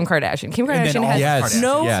Kim Kardashian. Kim Kardashian has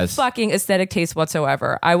no fucking aesthetic taste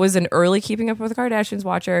whatsoever. I was an early Keeping Up with the Kardashians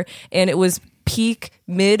watcher, and it was peak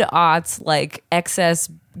mid-aughts, like excess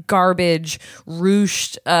garbage,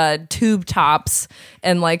 ruched tube tops,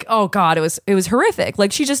 and like, oh god, it was horrific.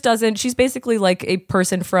 Like, she just doesn't. She's basically like a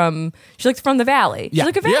person from the valley. She's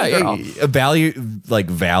like a valley girl. A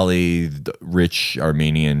valley rich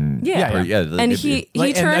Armenian. And he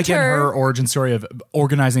turned and again, her origin story of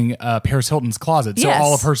organizing Paris Hilton's closet. So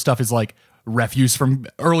all of her stuff is like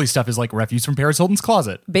early stuff is like refuse from Paris Hilton's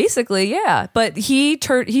closet. Basically, yeah. But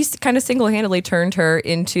he's kind of single-handedly turned her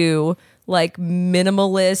into like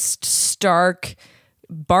minimalist, stark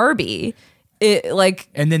Barbie.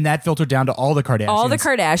 And then that filtered down to all the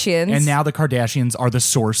Kardashians. And now the Kardashians are the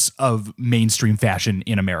source of mainstream fashion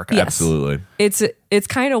in America. Yes. Absolutely. It's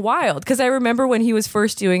kind of wild because I remember when he was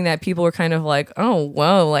first doing that, people were kind of like, oh,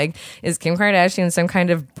 whoa, like, is Kim Kardashian some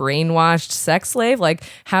kind of brainwashed sex slave? Like,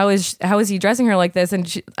 how is he dressing her like this?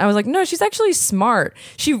 And I was like, no, she's actually smart.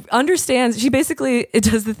 She understands. She basically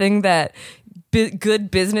does the thing that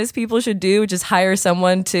good business people should do, which is hire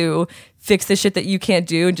someone to fix the shit that you can't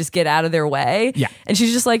do and just get out of their way. Yeah. And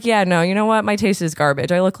she's just like, yeah, no, you know what? My taste is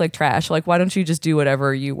garbage. I look like trash. Like, why don't you just do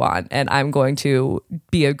whatever you want? And I'm going to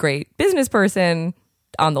be a great business person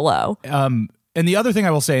on the low. And the other thing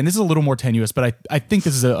I will say, and this is a little more tenuous, but I think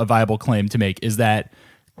this is a viable claim to make, is that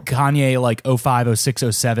Kanye, like 05, 06,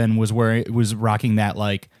 07 was rocking that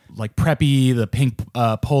like preppy, the pink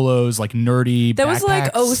polos, like nerdy That was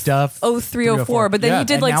like stuff. 03, 04, but then he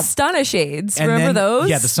did like Stunna Shades. Remember those?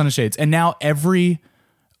 Yeah, the Stunna Shades. And now every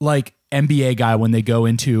like NBA guy, when they go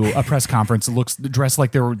into a press conference, looks dressed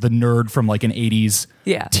like they're the nerd from like an 80s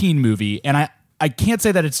teen movie. And I can't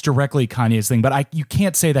say that it's directly Kanye's thing, but you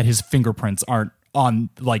can't say that his fingerprints aren't on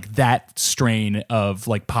like that strain of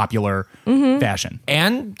like popular fashion.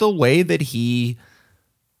 And the way that he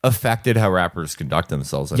affected how rappers conduct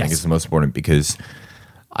themselves, I think is the most important, because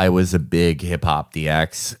I was a big hip hop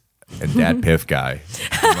DX and Dat Piff guy.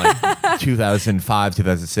 In like 2005,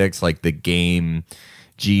 2006, like the Game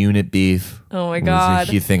G Unit beef. Oh my God. Was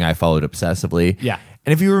a huge thing I followed obsessively. Yeah.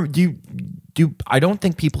 And if you were, I don't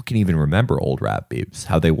think people can even remember old rap beefs,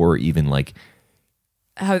 how they were even like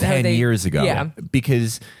 10 years ago. Yeah.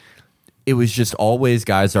 Because it was just always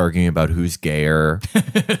guys arguing about who's gayer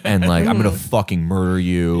and like, I'm going to fucking murder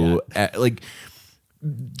you. Like,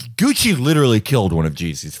 Gucci literally killed one of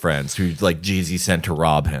Jeezy's friends who like Jeezy sent to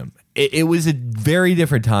rob him. It was a very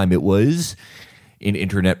different time. It was, in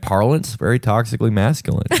internet parlance, very toxically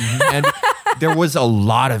masculine. And there was a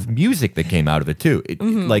lot of music that came out of it too.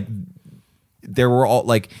 Like, there were all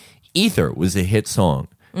like, Ether was a hit song.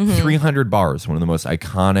 300 Bars, one of the most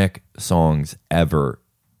iconic songs ever,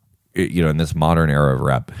 you know, in this modern era of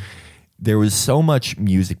rap. There was so much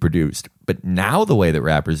music produced, but now the way that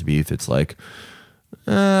rappers beef, it's like,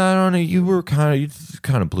 I don't know, you kind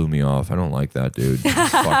of blew me off. I don't like that, dude.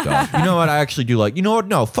 It's fucked up. You know what? I actually do like, you know what?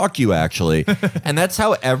 No, fuck you, actually. And that's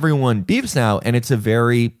how everyone beefs now, and it's a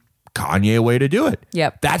very Kanye way to do it.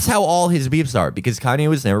 Yep. That's how all his beefs are, because Kanye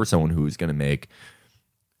was never someone who was going to make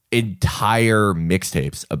entire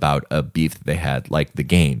mixtapes about a beef that they had, like The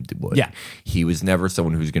Game would. Yeah. He was never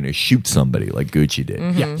someone who's going to shoot somebody like Gucci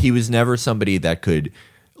did. Yeah. He was never somebody that could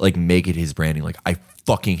like make it his branding. Like, I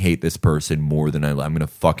fucking hate this person more than I'm going to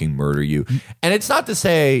fucking murder you. And it's not to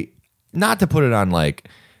say, not to put it on like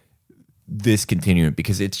this continuum,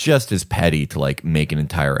 because it's just as petty to like make an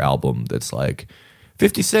entire album that's like,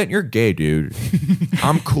 50 Cent, you're gay, dude.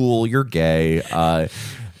 I'm cool, you're gay.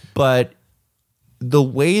 But the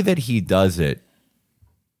way that he does it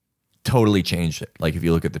totally changed it. Like, if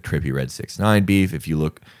you look at the Trippie Redd 6ix9ine beef, if you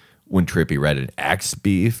look when Trippie Redd and X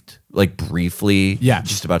beefed, like briefly,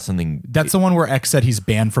 just about something. That's the one where X said he's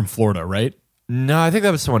banned from Florida, right? No, I think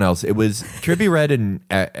that was someone else. It was Trippie Redd and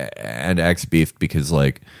X beefed because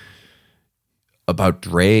like about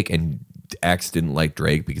Drake, and X didn't like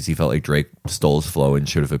Drake because he felt like Drake stole his flow and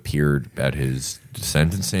should have appeared at his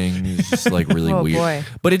sentencing. It's just like really weird. Boy.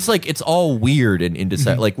 But it's like, it's all weird and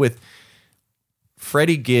indecisive. Like with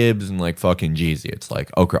Freddie Gibbs and like fucking Jeezy, it's like,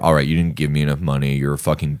 okay, all right, you didn't give me enough money. You're a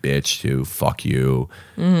fucking bitch too. Fuck you.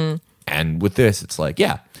 And with this, it's like,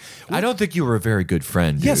 yeah, I don't think you were a very good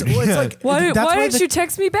friend, dude. Yes, well, it's like Why didn't you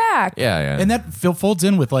text me back? Yeah. And that folds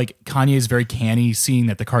in with like Kanye's very canny, seeing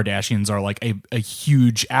that the Kardashians are like a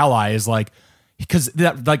huge ally, is like, because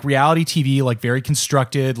that like reality TV, like very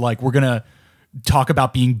constructed, like we're gonna talk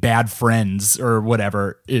about being bad friends or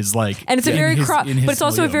whatever, is like, and it's a very but it's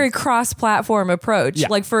also a very cross-platform approach. Yeah.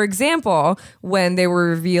 Like, for example, when they were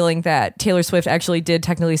revealing that Taylor Swift actually did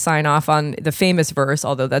technically sign off on the Famous verse,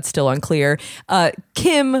 although that's still unclear,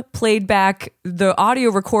 Kim played back the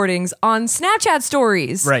audio recordings on Snapchat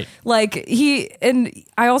stories. Right. Like, and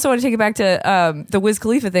I also want to take it back to the Wiz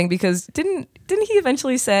Khalifa thing, because didn't he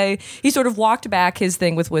eventually say, he sort of walked back his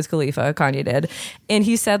thing with Wiz Khalifa, Kanye did, and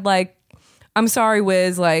he said like, I'm sorry,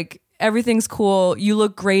 Wiz, like, everything's cool. You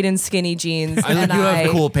look great in skinny jeans. I think you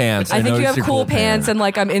have cool pants. I think you have cool pants, and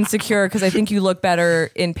like, I'm insecure because I think you look better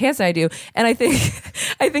in pants than I do. And I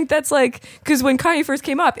think that's like, because when Kanye first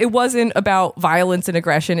came up, it wasn't about violence and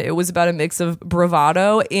aggression. It was about a mix of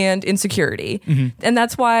bravado and insecurity. And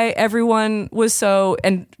that's why everyone was so,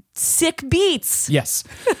 and sick beats. Yes.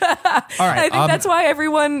 All right. I think that's why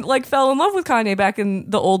everyone like fell in love with Kanye back in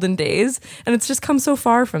the olden days, and it's just come so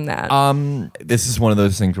far from that. This is one of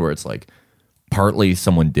those things where it's like, partly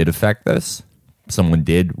someone did affect this, someone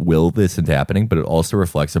did will this into happening, but it also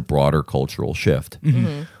reflects a broader cultural shift.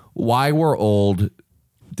 Why were old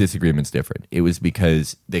disagreements different? It was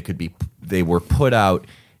because they were put out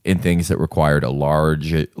in things that required a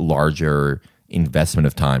larger investment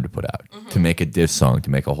of time to put out, to make a diss song, to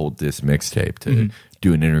make a whole diss mixtape, to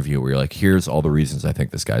do an interview where you're like, here's all the reasons I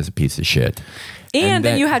think this guy's a piece of shit. And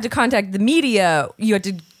then you had to contact the media. You had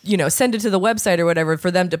to, send it to the website or whatever for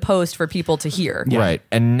them to post for people to hear. Right.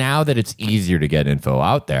 And now that it's easier to get info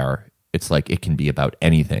out there, it's like it can be about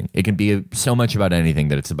anything. It can be so much about anything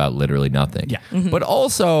that it's about literally nothing. Yeah. Mm-hmm. But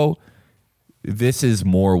also, this is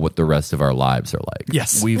more what the rest of our lives are like.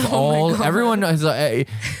 Yes. We've everyone has I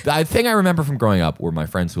think I remember from growing up where my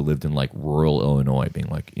friends who lived in like rural Illinois being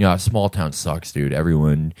like, small town sucks, dude.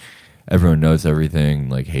 Everyone knows everything,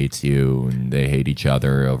 like hates you, and they hate each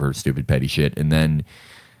other over stupid petty shit. And then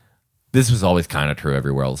this was always kind of true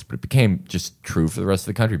everywhere else, but it became just true for the rest of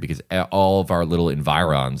the country because all of our little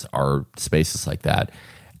environs are spaces like that.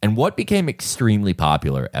 And what became extremely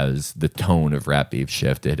popular as the tone of rap beef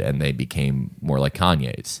shifted and they became more like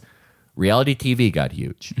Kanye's, reality TV got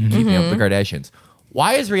huge. Keeping Up with the Kardashians.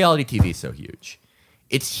 Why is reality TV so huge?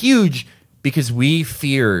 It's huge because we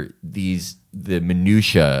fear the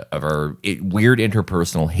minutia of our weird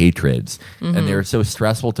interpersonal hatreds, and they're so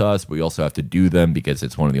stressful to us. But we also have to do them because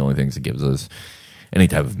it's one of the only things that gives us any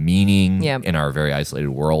type of meaning in our very isolated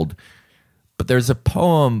world. But there's a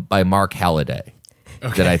poem by Mark Halliday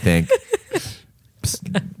that I think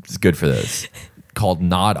is good for this, called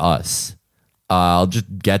 "Not Us." I'll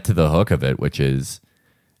just get to the hook of it, which is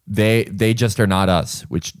they just are not us,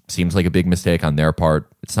 which seems like a big mistake on their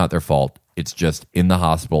part. It's not their fault. It's just in the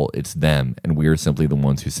hospital, it's them, and we are simply the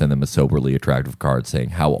ones who send them a soberly attractive card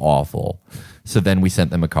saying how awful. So then we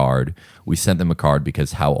sent them a card. We sent them a card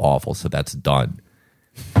because how awful. So that's done.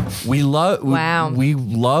 We love we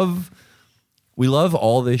love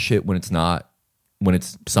all this shit when it's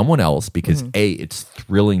someone else because it's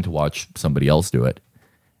thrilling to watch somebody else do it.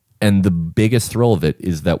 And the biggest thrill of it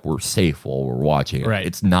is that we're safe while we're watching it. Right.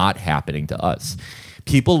 It's not happening to us.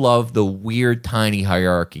 People love the weird, tiny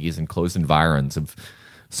hierarchies and closed environs of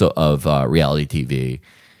reality TV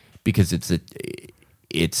because it's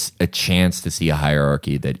a chance to see a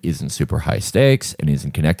hierarchy that isn't super high stakes and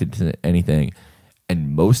isn't connected to anything.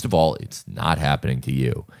 And most of all, it's not happening to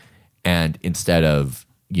you. And instead of,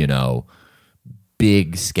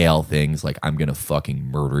 big scale things like I'm going to fucking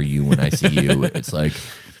murder you when I see you, it's like,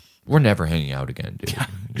 we're never hanging out again, dude.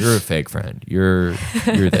 You're a fake friend. You're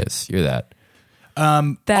this, you're that.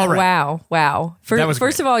 All right. Wow. First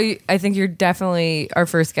great. of all, I think you're definitely our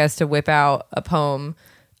first guest to whip out a poem.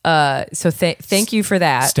 So thank you for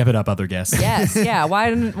that. Step it up, other guests. Yes, yeah. Why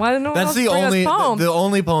didn't no one That's else the bring only us poem? the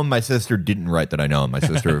only poem my sister didn't write that I know. And my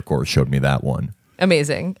sister, of course, showed me that one.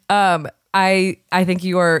 Amazing. I think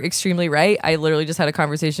you are extremely right. I literally just had a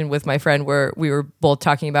conversation with my friend where we were both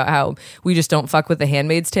talking about how we just don't fuck with The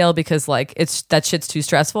Handmaid's Tale because like that shit's too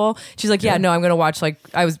stressful. She's like, yeah, no, I'm gonna watch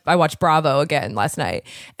I watched Bravo again last night,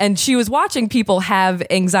 and she was watching people have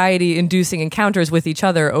anxiety-inducing encounters with each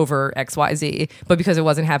other over XYZ, but because it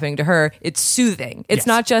wasn't happening to her, it's soothing. It's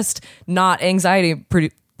not just not anxiety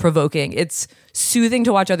provoking. It's soothing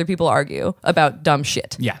to watch other people argue about dumb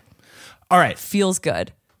shit. Yeah. All right. Feels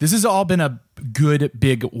good. This has all been a good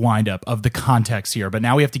big windup of the context here, but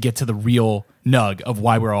now we have to get to the real nug of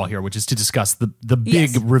why we're all here, which is to discuss the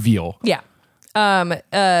big reveal. Yeah.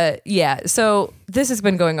 So this has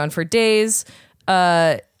been going on for days.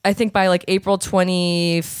 I think by like April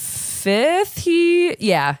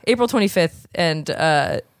 25th, April 25th and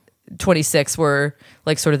 26th were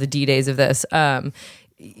like sort of the D days of this.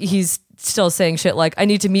 He's still saying shit like, I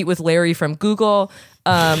need to meet with Larry from Google.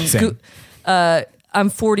 I'm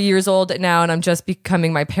 40 years old now and I'm just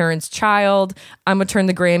becoming my parents' child. I'm going to turn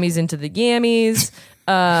the Grammys into the Yammys.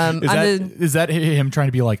 Is that him trying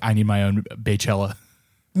to be like, I need my own Baychella?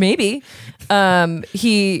 Maybe. When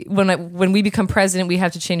we become president, we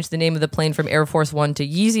have to change the name of the plane from Air Force One to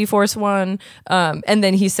Yeezy Force One. And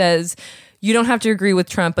then he says, you don't have to agree with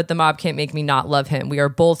Trump, but the mob can't make me not love him. We are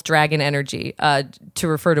both dragon energy. To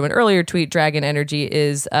refer to an earlier tweet, dragon energy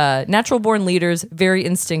is natural born leaders, very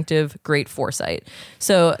instinctive, great foresight.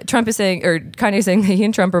 So Trump is saying, or Kanye is saying that he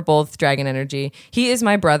and Trump are both dragon energy. He is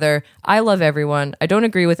my brother. I love everyone. I don't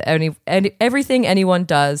agree with everything anyone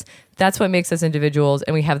does. That's what makes us individuals,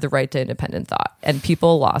 and we have the right to independent thought. And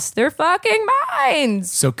people lost their fucking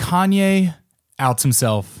minds. So Kanye outs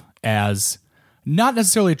himself as not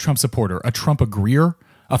necessarily a Trump supporter, a Trump agreeer,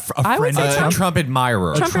 a friend, a Trump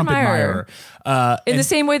admirer. Trump admirer. In the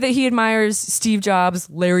same way that he admires Steve Jobs,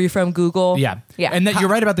 Larry from Google. Yeah. And that you're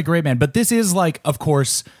right about the great man. But this is like, of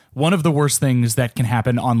course, one of the worst things that can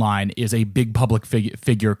happen online is a big public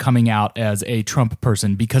figure coming out as a Trump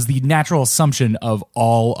person, because the natural assumption of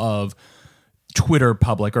all of Twitter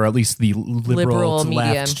public, or at least the liberal to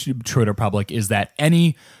left Twitter public, is that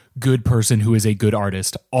any good person who is a good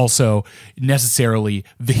artist also necessarily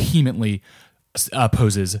vehemently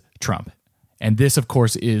opposes Trump. And this, of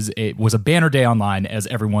course, was a banner day online as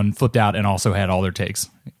everyone flipped out and also had all their takes.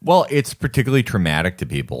 Well, it's particularly traumatic to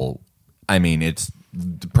people. I mean, it's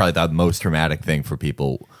probably the most traumatic thing for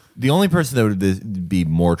people. The only person that would be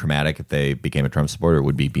more traumatic if they became a Trump supporter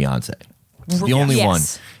would be Beyonce. The only Yes. one.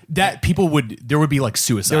 That there would be like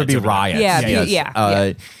suicides. There would be over that. riots. Yeah, Yes.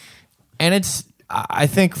 yeah. And I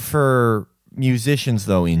think for musicians,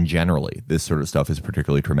 though, in generally, this sort of stuff is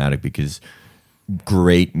particularly traumatic because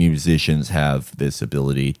great musicians have this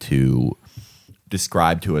ability to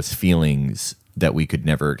describe to us feelings that we could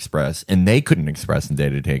never express, and they couldn't express in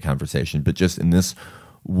day-to-day conversation, but just in this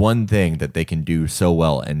one thing that they can do so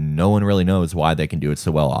well, and no one really knows why they can do it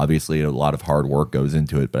so well. Obviously, a lot of hard work goes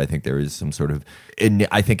into it, but I think there is some sort of,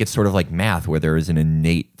 I think it's sort of like math, where there is an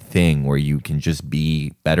innate thing where you can just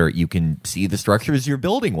be better. You can see the structures you're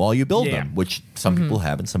building while you build them, which some people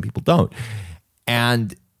have and some people don't.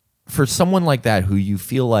 And for someone like that who you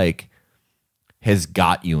feel like has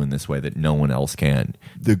got you in this way that no one else can,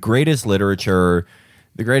 the greatest literature,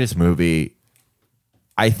 the greatest movie,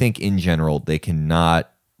 I think in general, they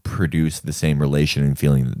cannot produce the same relation and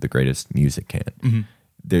feeling that the greatest music can.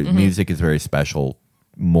 The music is very special,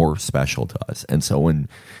 more special to us. And so when,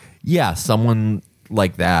 someone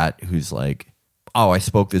like that who's like, oh, I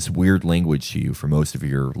spoke this weird language to you for most of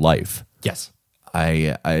your life. Yes.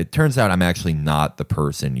 It turns out I'm actually not the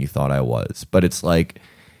person you thought I was. But it's like,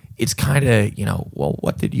 it's kind of, well,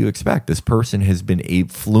 what did you expect? This person has been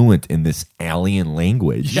fluent in this alien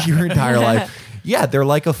language your entire life. Yeah, they're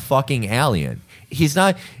like a fucking alien. He's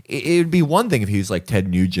not. It would be one thing if he was like Ted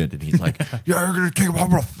Nugent and he's like, "Yeah, you're gonna take him. I'm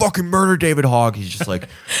gonna fucking murder David Hogg." He's just like,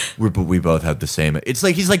 we both have the same. It's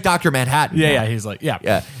like he's like Dr. Manhattan. Yeah. He's like,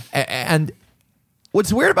 yeah. And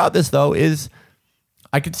what's weird about this though is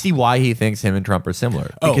I could see why he thinks him and Trump are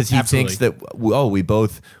similar, because he thinks that we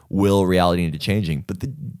both will reality into changing. But the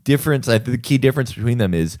difference, I think the key difference between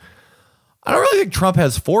them is, I don't really think Trump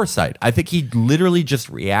has foresight. I think he literally just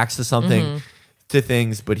reacts to something. To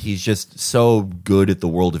things, but he's just so good at the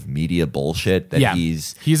world of media bullshit that he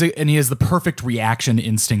has the perfect reaction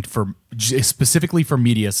instinct for specifically for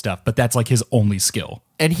media stuff, but that's like his only skill.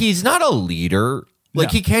 And he's not a leader.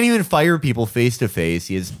 Like he can't even fire people face to face.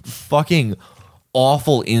 He has fucking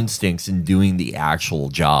awful instincts in doing the actual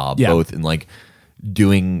job, both in like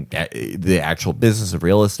doing the actual business of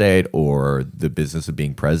real estate or the business of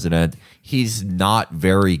being president. He's not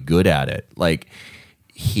very good at it. Like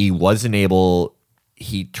he wasn't able.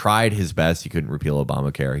 He tried his best. He couldn't repeal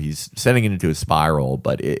Obamacare. He's sending it into a spiral,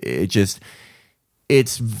 but it's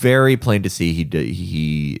very plain to see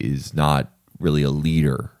he is not really a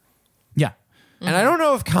leader. Yeah. And I don't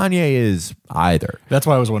know if Kanye is either. That's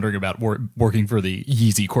why I was wondering about working for the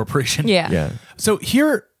Yeezy Corporation. Yeah. So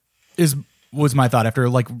here was my thought after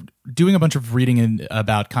like doing a bunch of reading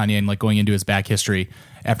about Kanye and like going into his back history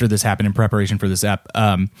after this happened in preparation for this app.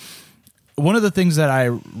 One of the things that I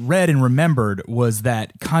read and remembered was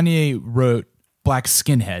that Kanye wrote Black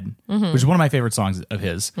Skinhead, which is one of my favorite songs of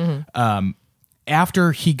his.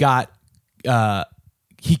 After he got,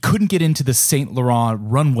 he couldn't get into the Saint Laurent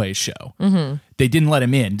runway show. They didn't let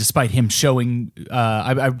him in, despite him showing.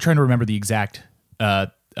 I'm trying to remember the exact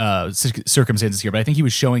circumstances here, but I think he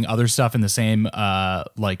was showing other stuff in the same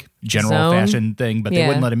like general fashion thing, but they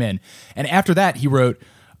wouldn't let him in. And after that, he wrote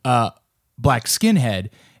Black Skinhead.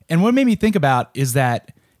 And what made me think about is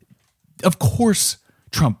that, of course,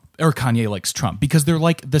 Trump or Kanye likes Trump because they're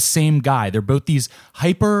like the same guy. They're both these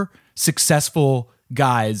hyper successful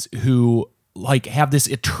guys who like have this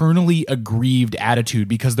eternally aggrieved attitude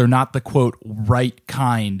because they're not the quote right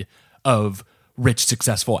kind of rich,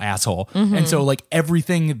 successful asshole. And so like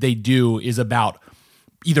everything they do is about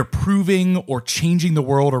either proving or changing the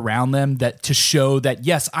world around them that to show that,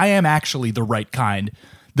 yes, I am actually the right kind.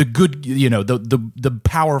 The good, the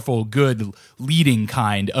powerful, good, leading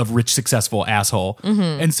kind of rich, successful asshole.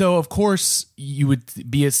 And so, of course, you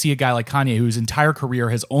would see a guy like Kanye whose entire career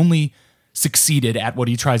has only succeeded at what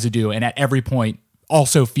he tries to do, and at every point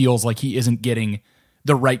also feels like he isn't getting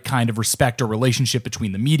the right kind of respect or relationship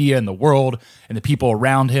between the media and the world and the people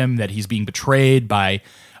around him, that he's being betrayed by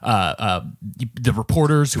the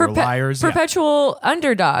reporters who are liars. Perpetual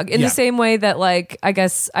underdog in the same way that, like, I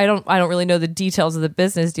guess I don't really know the details of the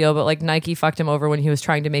business deal, but like Nike fucked him over when he was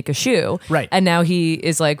trying to make a shoe. Right. And now he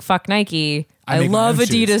is like, fuck Nike. I love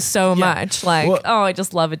Adidas shoes so much. Like, I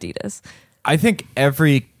just love Adidas. I think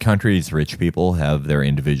every country's rich people have their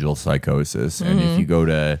individual psychosis. And if you go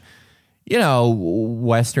to,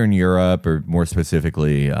 Western Europe, or more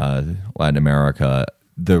specifically Latin America,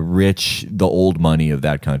 the rich, the old money of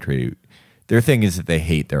that country, their thing is that they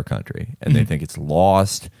hate their country and they think it's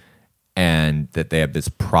lost and that they have this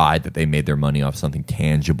pride that they made their money off something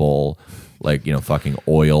tangible, like, fucking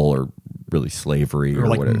oil or really slavery or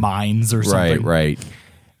like whatever. mines or something. Right.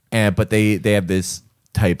 But they have this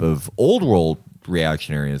type of old world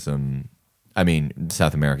reactionaryism. I mean, in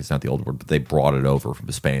South America, it's not the old world, but they brought it over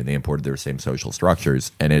from Spain. They imported their same social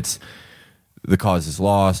structures, and it's the cause is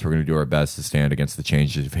lost. We're going to do our best to stand against the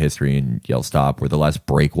changes of history and yell stop. We're the last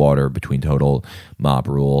breakwater between total mob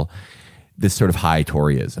rule. This sort of high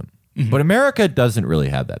Toryism. But America doesn't really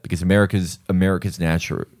have that, because America's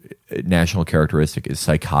national characteristic is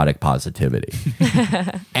psychotic positivity.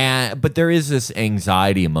 But there is this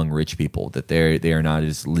anxiety among rich people that they are not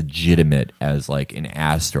as legitimate as like an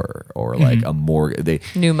Astor or like a Morgan.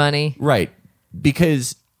 New money. Right.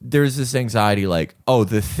 Because there's this anxiety like, oh,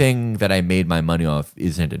 the thing that I made my money off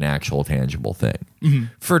isn't an actual tangible thing.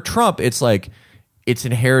 For Trump, it's like, it's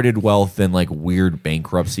inherited wealth and like weird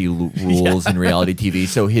bankruptcy rules in reality TV.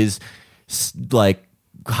 So his like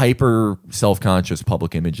hyper self-conscious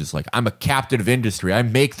public image is like, I'm a captain of industry. I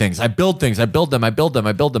make things. I build things. I build them.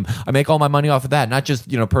 I make all my money off of that, not just,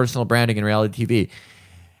 personal branding and reality TV.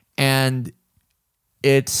 And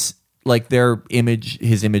it's like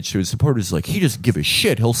his image to his supporters is like, he doesn't give a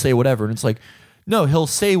shit. He'll say whatever. And it's like, no, he'll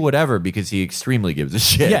say whatever because he extremely gives a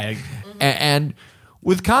shit. Yeah. And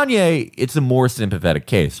with Kanye, it's a more sympathetic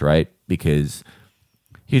case, right? Because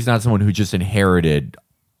he's not someone who just inherited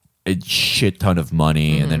a shit ton of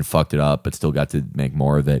money and then fucked it up, but still got to make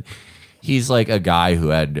more of it. He's like a guy who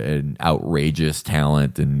had an outrageous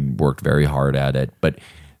talent and worked very hard at it. But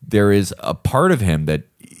there is a part of him that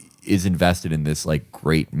is invested in this like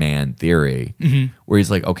great man theory where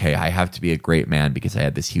he's like, okay, I have to be a great man because I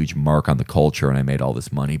had this huge mark on the culture and I made all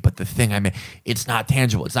this money. But the thing I made, it's not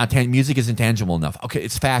tangible. It's not music isn't tangible enough. Okay,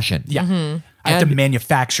 it's fashion. Yeah. I have to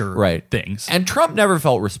manufacture things. And Trump never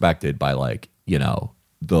felt respected by like,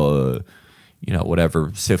 the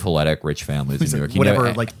whatever syphilitic rich families in New York.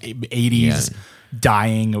 Whatever, like 80s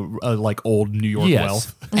dying like old New York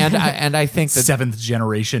wealth. and I think that 7th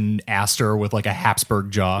generation Astor with like a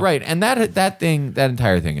Habsburg jaw. Right. And that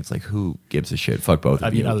entire thing, it's like, who gives a shit? Fuck both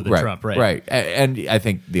of you. Other than Trump, right. Right. And I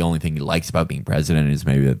think the only thing he likes about being president is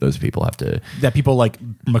maybe that those people have to... That people like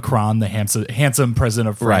Macron, the handsome president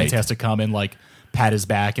of France, has to come and like pat his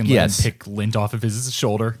back and let him pick lint off of his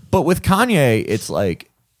shoulder. But with Kanye, it's like,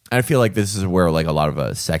 I feel like this is where like a lot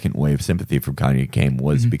of second wave sympathy from Kanye came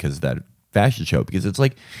was because of that fashion show, because it's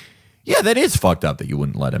like, yeah, that is fucked up that you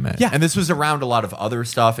wouldn't let him in. Yeah. And this was around a lot of other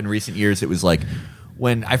stuff in recent years. It was like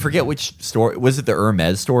when, I forget which store, was it the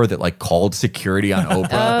Hermes store that like called security on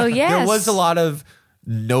Oprah? Oh, yes. There was a lot of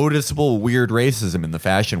noticeable weird racism in the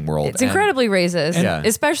fashion world. It's incredibly racist,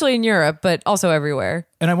 especially in Europe, but also everywhere.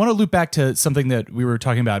 And I want to loop back to something that we were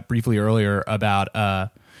talking about briefly earlier about,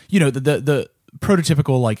 the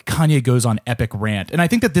prototypical like Kanye goes on epic rant. And I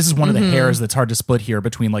think that this is one of the hairs that's hard to split here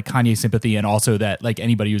between like Kanye sympathy and also that like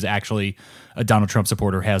anybody who's actually a Donald Trump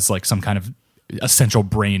supporter has like some kind of essential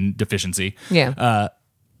brain deficiency. Yeah.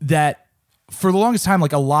 That for the longest time,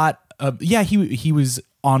 like a lot of, he was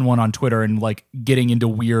on one on Twitter and like getting into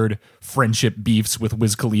weird friendship beefs with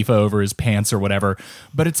Wiz Khalifa over his pants or whatever.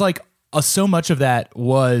 But it's like so much of that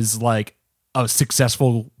was like a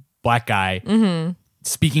successful black guy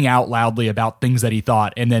speaking out loudly about things that he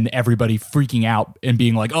thought, and then everybody freaking out and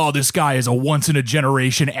being like, "Oh, this guy is a once in a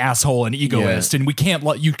generation asshole and egoist, and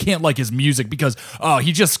you can't like his music because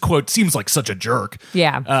he just quote seems like such a jerk."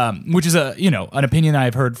 Yeah, which is an opinion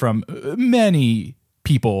I've heard from many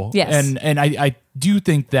people. Yes, and I do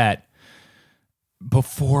think that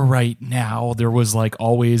before right now there was like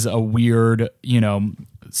always a weird,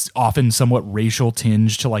 often somewhat racial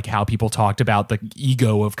tinge to like how people talked about the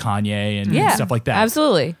ego of Kanye and stuff like that.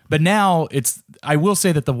 Absolutely. But now I will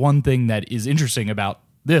say that the one thing that is interesting about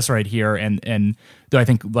this right here, and though I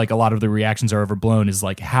think like a lot of the reactions are overblown, is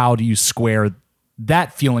like, how do you square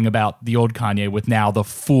that feeling about the old Kanye with now the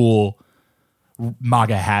full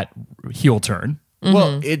MAGA hat heel turn?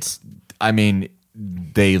 Well,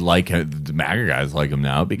 they like him, the MAGA guys like him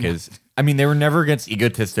now because they were never against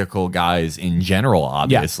egotistical guys in general,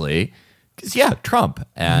 obviously. Because Trump,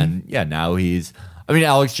 and now he's.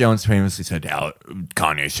 Alex Jones famously said,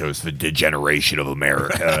 "Kanye shows the degeneration of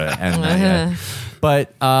America," and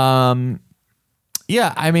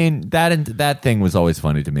that thing was always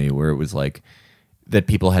funny to me, where it was like that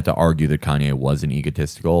people had to argue that Kanye wasn't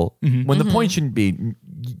egotistical when the point shouldn't be.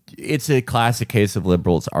 It's a classic case of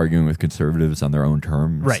liberals arguing with conservatives on their own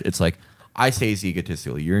terms. Right. It's like, I say he's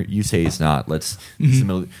egotistical. You say he's not.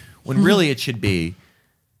 When really it should be,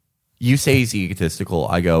 You say he's egotistical.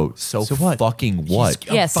 I go, so what? fucking what?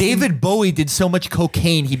 He's Yes. David Bowie did so much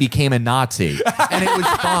cocaine he became a Nazi, and it was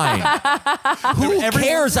fine. Who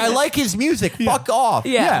cares? I like his music. Fuck off.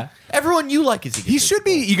 Yeah. Everyone you like is egotistical. He should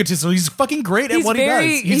be egotistical. He's fucking great at what he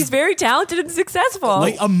does. He's very talented and successful.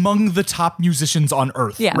 like among the top musicians on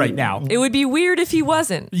earth right now. It would be weird if he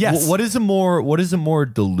wasn't. Yes. What is a more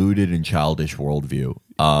diluted and childish worldview?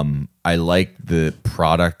 I like the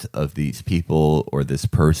product of these people or this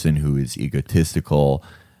person who is egotistical.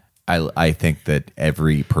 I think that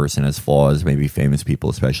every person has flaws, maybe famous people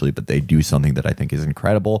especially, but they do something that I think is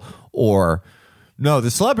incredible. Or no,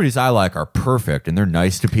 the celebrities I like are perfect and they're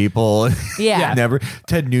nice to people. Yeah.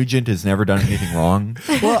 Ted Nugent has never done anything wrong.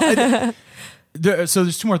 Well, so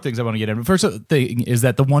there's two more things I want to get in. First thing is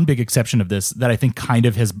that the one big exception of this that I think kind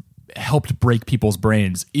of has helped break people's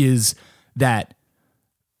brains is that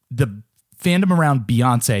the fandom around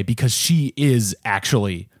Beyonce, because she is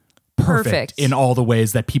actually perfect in all the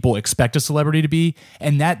ways that people expect a celebrity to be,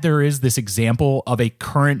 and that there is this example of a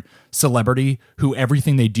current celebrity who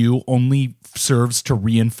everything they do only serves to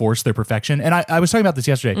reinforce their perfection. And I was talking about this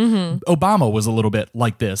yesterday. Obama was a little bit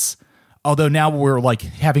like this. Although now we're like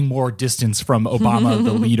having more distance from Obama,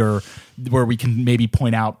 the leader, where we can maybe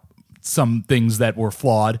point out some things that were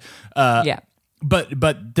flawed.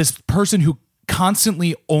 But this person who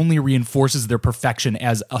constantly only reinforces their perfection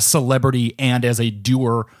as a celebrity and as a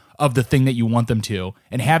doer of the thing that you want them to,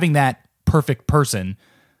 and having that perfect person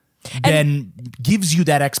then gives you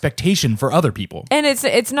that expectation for other people. And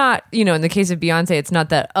it's not, in the case of Beyonce, it's not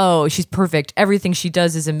that, oh, she's perfect, everything she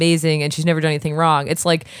does is amazing and she's never done anything wrong. It's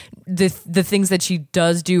like the things that she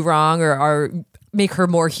does do wrong are make her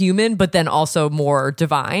more human, but then also more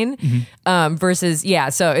divine. Versus,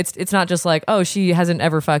 so it's not just like, oh, she hasn't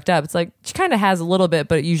ever fucked up. It's like she kind of has a little bit,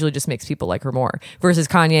 but it usually just makes people like her more. Versus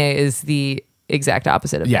Kanye is the exact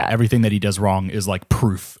opposite of that. Yeah, everything that he does wrong is like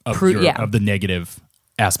proof of the negative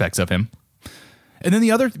aspects of him. And then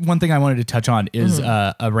the other one thing I wanted to touch on is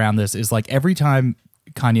around this is like every time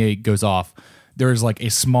Kanye goes off, there's like a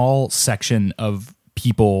small section of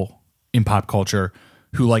people in pop culture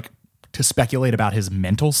who like to speculate about his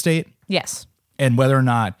mental state. Yes. And whether or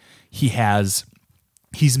not he's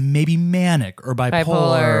maybe manic or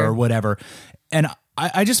bipolar or whatever. And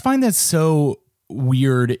I just find that so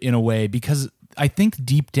weird in a way, because I think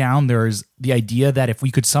deep down there's the idea that if we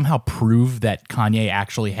could somehow prove that Kanye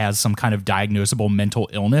actually has some kind of diagnosable mental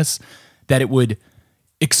illness, that it would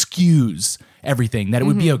excuse everything, that it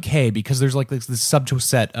would be okay, because there's like this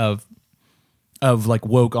subset of like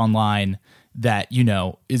woke online that,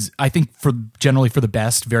 is, I think generally for the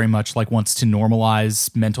best, very much like wants to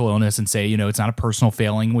normalize mental illness and say, it's not a personal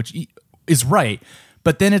failing, which is right.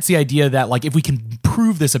 But then it's the idea that like if we can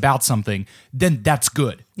prove this about something, then that's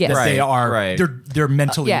good. Yes. That they are they're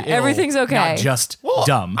mentally ill, everything's okay. not just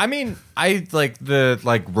dumb. I mean, I like the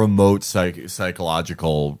remote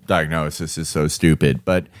psychological diagnosis is so stupid,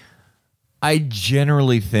 but I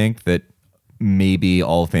generally think that maybe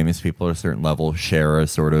all famous people at a certain level share a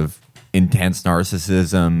sort of intense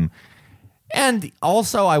narcissism. And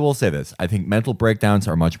also, I will say this, I think mental breakdowns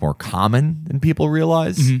are much more common than people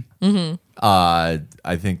realize.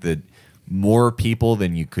 I think that more people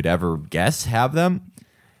than you could ever guess have them.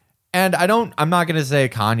 And I'm not going to say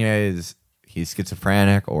Kanye he's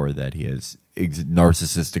schizophrenic or that he has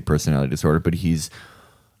narcissistic personality disorder, but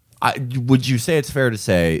would you say it's fair to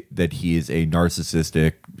say that he is a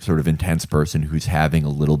narcissistic, sort of intense person who's having a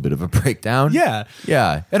little bit of a breakdown? Yeah.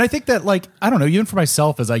 Yeah. And I think that, like, I don't know, even for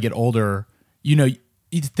myself as I get older,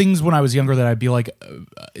 things when I was younger that I'd be like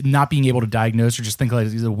not being able to diagnose or just think like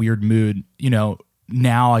it's a weird mood,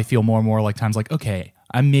 now I feel more and more like times like, okay,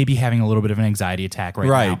 I'm maybe having a little bit of an anxiety attack right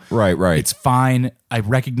now. Right. It's fine. I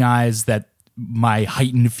recognize that my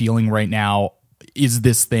heightened feeling right now is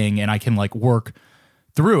this thing and I can like work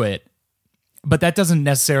through it, but that doesn't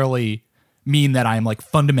necessarily mean that I'm like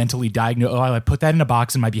fundamentally diagnosed. Oh, I put that in a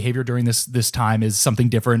box and my behavior during this time is something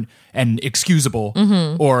different and excusable,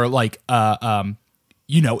 or like, or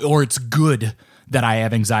it's good that I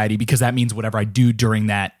have anxiety because that means whatever I do during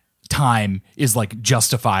that time is like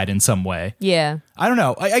justified in some way. Yeah. I don't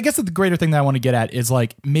know. I guess that the greater thing that I want to get at is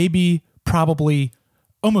like maybe, probably,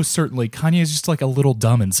 almost certainly Kanye is just like a little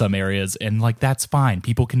dumb in some areas, and like that's fine.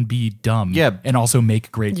 People can be dumb, and also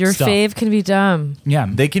make great Your stuff. fave can be dumb. Yeah,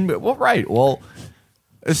 they can be. Well, right. Well,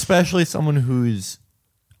 especially someone who's.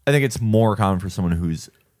 I think it's more common for someone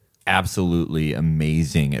who's absolutely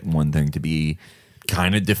amazing at one thing to be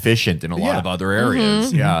kind of deficient in a lot of other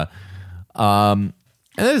areas. Yeah. And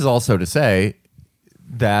that is also to say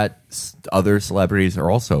that other celebrities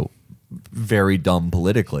are also very dumb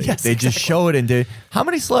politically. Yes, they just show it into how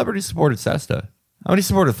many celebrities supported Sesta? How many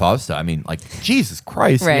supported Fausta? I mean, like, Jesus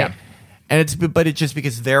Christ. Right. Yeah. And it's just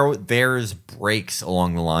because there's breaks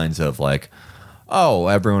along the lines of like, oh,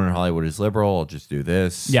 everyone in Hollywood is liberal. I'll just do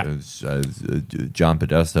this. Yeah. John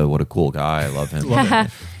Podesta, what a cool guy. I love him.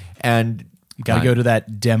 And Got to go to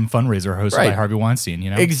that Dem fundraiser hosted by Right. Harvey Weinstein,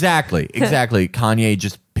 you know? Exactly. Kanye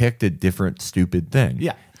just picked a different stupid thing.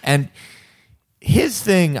 Yeah. And his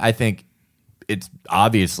thing, I think it's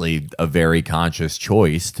obviously a very conscious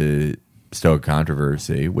choice to stoke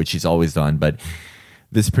controversy, which he's always done, but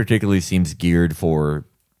this particularly seems geared for,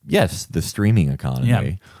 yes, the streaming economy.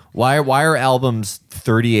 Yeah. Why are albums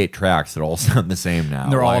 38 tracks that all sound the same now?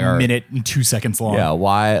 They're all Why a are- minute and 2 seconds long. Yeah,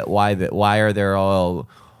 why are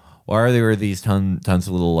there these tons of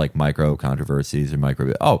little like micro controversies or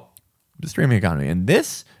the streaming economy, and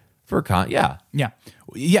this for Yeah. Yeah.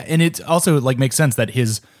 And it also like makes sense that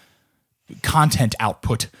his content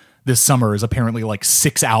output this summer is apparently like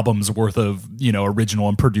 6 albums worth of, original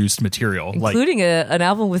and produced material. Including an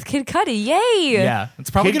album with Kid Cudi. Yay! Yeah.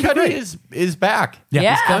 It's probably Kid going to be Cudi great. is back.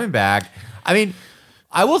 Yeah. He's coming back. I mean,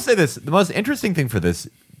 I will say this: the most interesting thing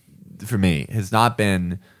for me has not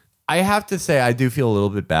been. I have to say, I do feel a little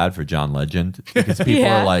bit bad for John Legend because people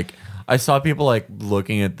Yeah. are like, I saw people like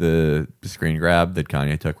looking at the screen grab that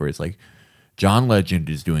Kanye took, where it's like, John Legend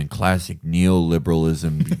is doing classic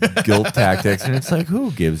neoliberalism guilt tactics, and it's like,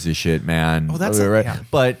 who gives a shit, man? Oh, that's right. yeah.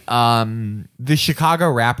 But the Chicago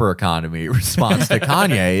rapper economy response to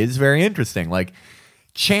Kanye is very interesting. Like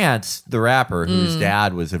Chance, the rapper, whose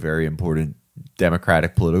dad was a very important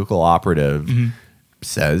Democratic political operative,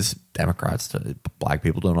 says Democrats, black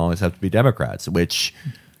people don't always have to be Democrats, which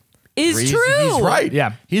Is reason- true. He's right.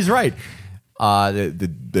 Yeah. He's right.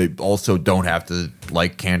 They also don't have to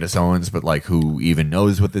like Candace Owens, but like who even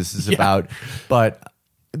knows what this is about? But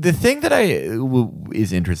the thing that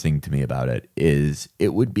is interesting to me about it is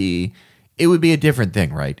it would be a different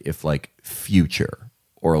thing, right? If like Future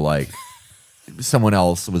or like someone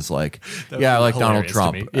else was like, yeah, I like Donald hilarious to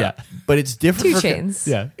Trump. me. Yeah. But it's different 2 for Chainz.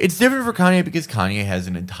 Yeah. It's different for Kanye because Kanye has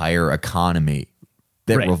an entire economy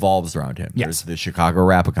that Right. revolves around him. Yes. There's the Chicago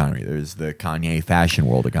rap economy. There's the Kanye fashion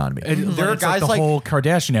world economy. There are It's guys the like whole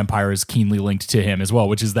Kardashian empire is keenly linked to him as well,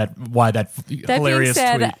 which is why that That being hilarious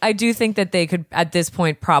said, tweet. I do think that they could, at this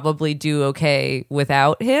point, probably do okay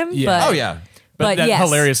without him. Yeah. But, oh yeah. But that yes.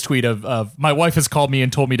 hilarious tweet of my wife has called me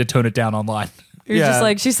and told me to tone it down online. You're Yeah. just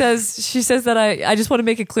like she says that I just want to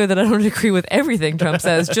make it clear that I don't agree with everything Trump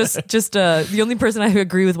says. Just the only person I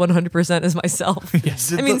agree with 100% is myself.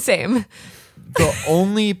 Yes. I mean, same. The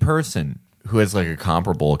only person who has like a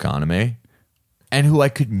comparable economy and who I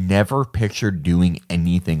could never picture doing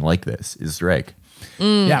anything like this is Drake.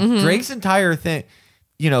 Yeah. Drake's entire thing,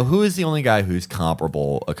 who is the only guy who's a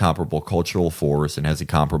comparable cultural force and has a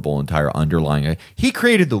comparable entire underlying. He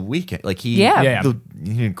created The Weeknd. Like he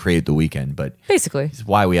didn't create The Weeknd, but Basically. it's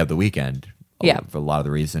why we have The Weeknd. Yeah. For a lot of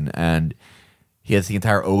the reason. And he has the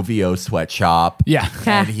entire OVO sweatshop. Yeah.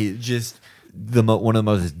 And he just one of the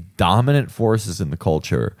most dominant forces in the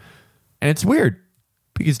culture. And it's weird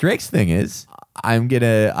because Drake's thing is I'm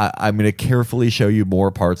gonna carefully show you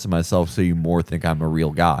more parts of myself so you more think I'm a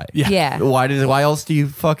real guy. Yeah. Why else do you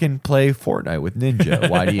fucking play Fortnite with Ninja?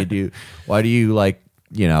 Why do you like,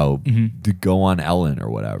 go on Ellen or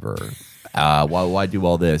whatever? Why do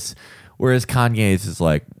all this? Whereas Kanye's is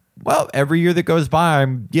like, well, every year that goes by,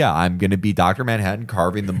 I'm going to be Dr. Manhattan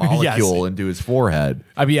carving the molecule into his forehead.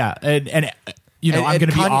 I mean, yeah, and I'm and going to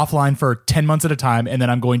be Kanye- offline for 10 months at a time, and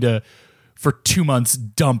then I'm going to, for 2 months,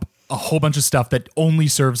 dump a whole bunch of stuff that only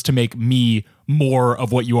serves to make me more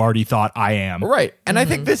of what you already thought I am. Right. And I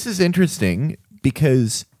think this is interesting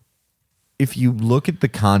because if you look at the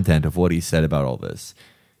content of what he said about all this,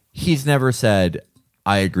 he's never said,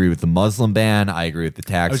 I agree with the Muslim ban, I agree with the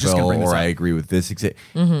tax was just gonna bill, bring this or up. I agree with this.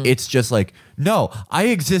 It's just like, no, I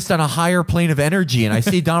exist on a higher plane of energy and I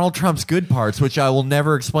see Donald Trump's good parts, which I will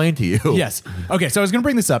never explain to you. Yes. Okay, so I was going to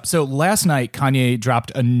bring this up. So last night, Kanye dropped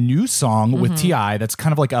a new song with T.I. that's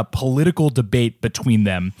kind of like a political debate between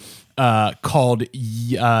them called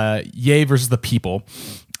Ye versus the People.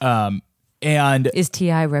 And Is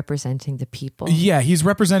T.I. representing the people? yeah, he's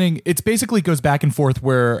representing. It's basically goes back and forth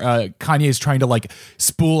where Kanye is trying to like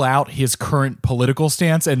spool out his current political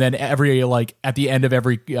stance, and then at the end of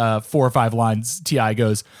every 4 or 5 lines, T.I.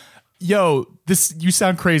 goes, "Yo, you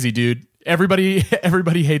sound crazy, dude.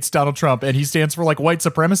 Everybody hates Donald Trump, and he stands for like white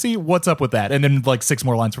supremacy. What's up with that? And then like 6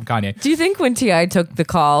 more lines from Kanye. Do you think when T.I. took the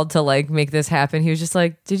call to like make this happen, he was just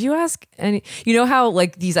like, did you ask any? You know how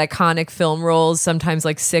like these iconic film roles, sometimes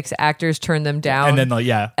like 6 actors turn them down, And then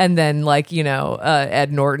like and then like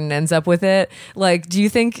Ed Norton ends up with it. Like, do you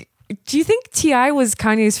think T.I. was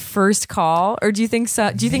Kanye's first call, or do you think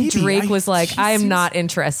Maybe. Drake was like, I am seems- not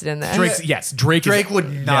interested in that? Drake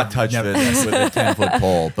would not touch this with a 10-foot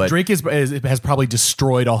pole, but Drake has probably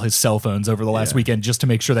destroyed all his cell phones over the last weekend just to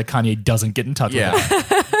make sure that Kanye doesn't get in touch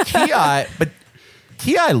with him.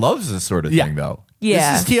 T.I. loves this sort of thing, though.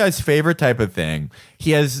 Yeah. This is T.I.'s favorite type of thing.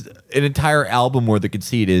 He has an entire album where the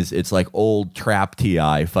conceit is it's like old trap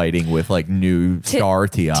T.I. fighting with like new star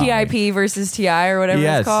T.I. TIP versus T.I. or whatever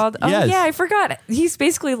Yes. it's called. Oh Yes. yeah, I forgot. He's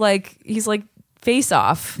basically like Face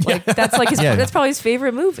Off. Like that's like that's probably his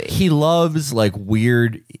favorite movie. He loves like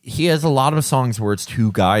weird. He has a lot of songs where it's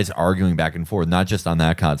 2 guys arguing back and forth, not just on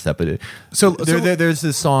that concept, but there's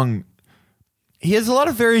this song. He has a lot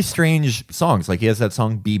of very strange songs. Like he has that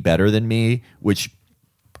song "Be Better Than Me," which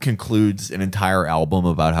concludes an entire album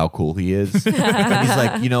about how cool he is. And he's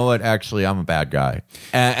like, you know what? Actually, I'm a bad guy.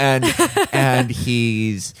 And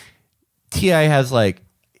he's T.I. has like.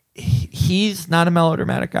 He's not a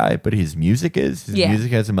melodramatic guy, but his music is. His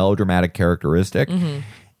music has a melodramatic characteristic.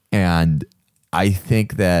 And I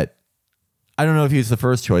think that, I don't know if he was the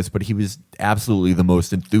first choice, but he was absolutely the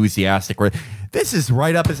most enthusiastic. This is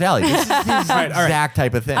right up his alley. This is his exact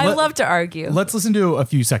type of thing. I love to argue. Let's listen to a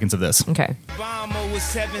few seconds of this. Okay. Obama was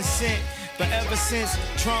 7 cent, but ever since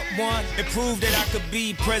Trump won, it proved that I could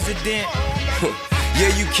be president. Yeah,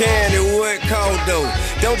 you can, and what called though?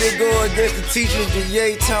 Don't they go against the teachers that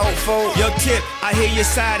Ye taught for? Yo, Tip, I hear your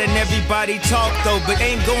side and everybody talk though, but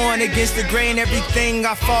ain't going against the grain everything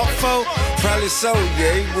I fought for. Probably so,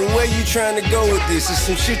 Ye. But where you trying to go with this? It's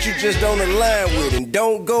some shit you just don't align with, and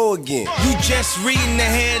don't go again. You just reading the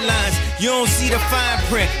headlines, you don't see the fine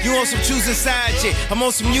print. You on some choosing side shit, I'm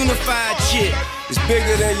on some unified shit. It's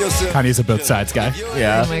bigger than yourself. Kanye's a both sides guy.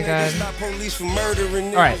 Yeah. Oh my God. Stop police from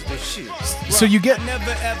murdering niggas. All right. and shit. So you get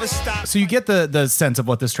Never ever stop. So you get the sense of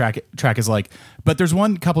what this track is like, but there's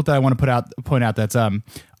one couple that I want to point out that's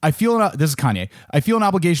I feel this is Kanye. I feel an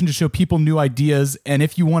obligation to show people new ideas, and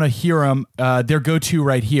if you want to hear them, their go-to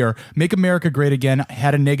right here. Make America Great Again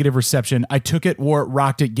had a negative reception. I took it, wore it,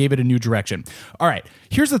 rocked it, gave it a new direction. All right,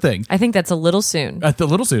 here's the thing. I think that's a little soon. A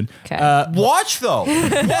little soon. Okay. Watch though.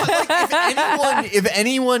 If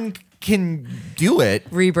anyone can do it,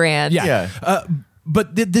 Rebrand. Yeah.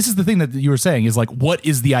 But this is the thing that you were saying is like, what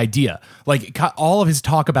is the idea? Like all of his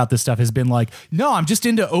talk about this stuff has been like, no, I'm just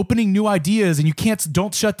into opening new ideas, and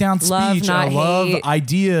don't shut down speech. Love, not I love hate.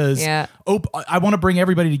 ideas. Yeah. I want to bring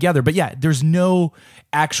everybody together. But yeah, there's no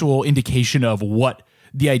actual indication of what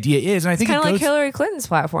the idea is, and I think Kind it of goes, like Hillary Clinton's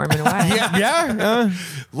platform in a way.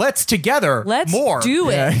 let's together Let's more.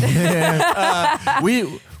 do it.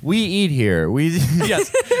 we eat here.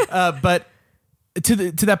 Yes, but to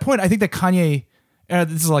that point, I think that Kanye.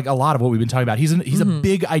 This is like a lot of what we've been talking about. He's a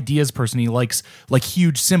big ideas person. He likes like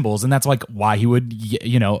huge symbols, and that's like why he would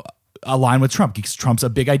align with Trump, because Trump's a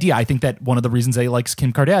big idea. I think that one of the reasons that he likes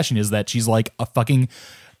Kim Kardashian is that she's like a fucking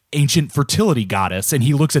ancient fertility goddess, and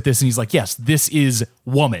he looks at this and he's like, yes, this is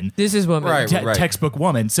woman. This is woman. Right. Textbook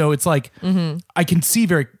woman. So it's like I can see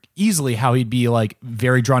very easily how he'd be like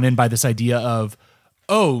very drawn in by this idea of,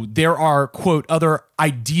 oh, there are quote other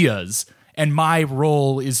ideas, and my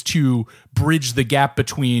role is to bridge the gap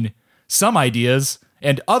between some ideas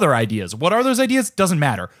and other ideas. What are those ideas? Doesn't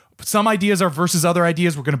matter. Some ideas are versus other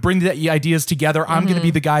ideas. We're going to bring the ideas together. I'm going to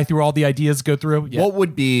be the guy through all the ideas go through. Yeah. What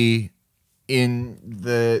would be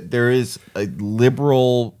there is a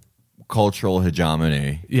liberal cultural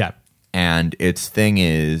hegemony. Yeah. And its thing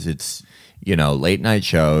is, it's, late night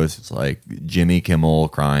shows. It's like Jimmy Kimmel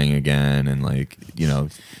crying again. And like,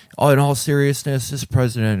 oh, in all seriousness, this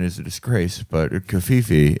president is a disgrace, but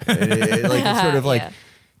Kafifi. It's sort of like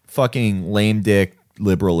fucking lame dick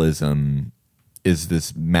liberalism is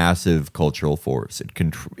this massive cultural force.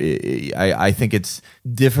 I think it's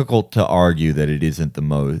difficult to argue that it isn't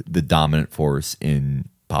the dominant force in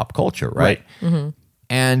pop culture, right? Mm-hmm.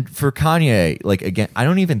 And for Kanye, like again, I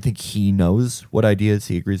don't even think he knows what ideas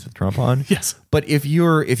he agrees with Trump on. Yes. But if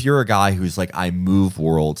you're a guy who's like, I move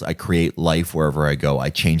worlds, I create life wherever I go, I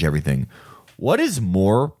change everything. What is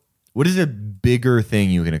a bigger thing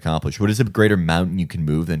you can accomplish? What is a greater mountain you can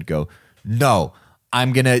move than go, no,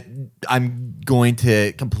 I'm going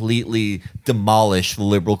to completely demolish the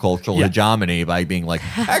liberal cultural hegemony by being like,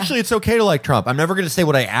 actually, it's okay to like Trump. I'm never going to say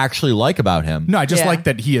what I actually like about him. No, I just Yeah. like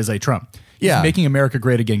that he is a Trump. He's Yeah. making America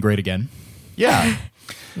great again, great again. Yeah.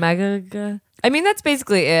 MAGA. I mean, that's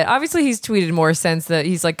basically it. Obviously, he's tweeted more since that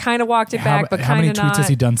he's like kind of walked it back, but how kind many of tweets not. has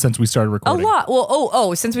he done since we started A recording? lot.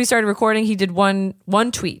 Well, since we started recording, he did one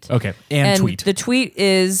tweet. Okay, and tweet. The tweet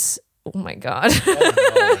is, oh my god,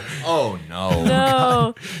 Oh no.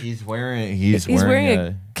 no, He's wearing he's wearing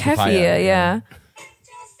a keffiyeh. Yeah.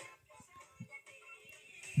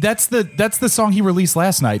 That's the song he released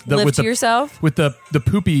last night. Lift with the, yourself. with the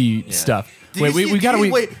poopy stuff. Wait, we gotta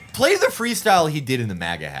wait. Play the freestyle he did in the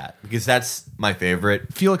MAGA hat because that's my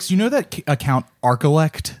favorite. Felix, you know that account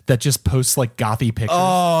Arcolect that just posts like gothy pictures?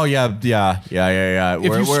 Oh yeah.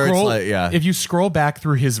 If you scroll back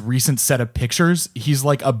through his recent set of pictures, he's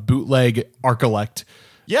like a bootleg Arcolect.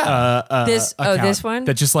 This account one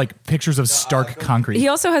that just like pictures of stark concrete. He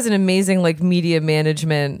also has an amazing like media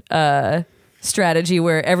management strategy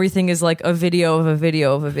where everything is like a video of a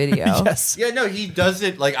video of a video. Yes. Yeah, no, he does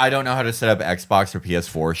it like I don't know how to set up Xbox or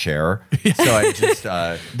PS4 share, so I just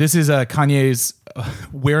This is Kanye's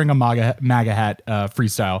wearing a MAGA hat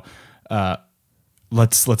freestyle.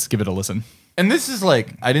 Let's give it a listen. and this is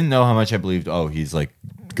like I didn't know how much I believed. Oh, he's like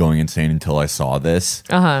going insane until I saw this.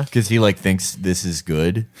 Because he like thinks this is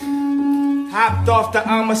good. Hopped off the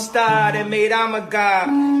I'm a star that made I'm a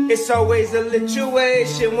god. It's always a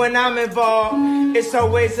lituation when I'm involved. It's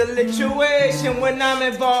always a lituation when I'm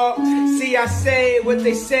involved. See, I say what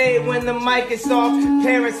they say when the mic is off.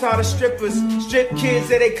 Parents are the strippers, strip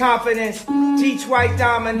kids of their confidence. Teach white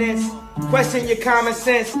dominance, question your common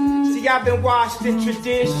sense. See, I've been washed in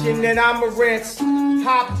tradition and I'm a rinse.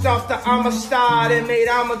 Hopped off the I'm a star that made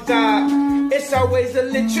I'm a god. It's always a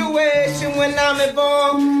lituation when I'm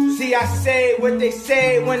involved. See, I say what they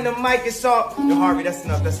say when the mic is off. Yo, Harvey, that's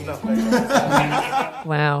enough, baby.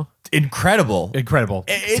 Wow. Incredible.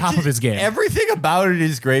 It Top of just- his game. Everything about it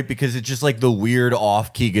is great because it's just like the weird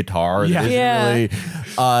off-key guitar. Yeah. That isn't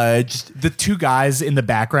really, just The two guys in the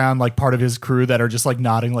background, like part of his crew, that are just like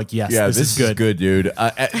nodding, like, yes, yeah, this is good. dude.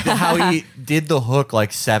 How he did the hook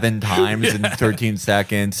like 7 times in 13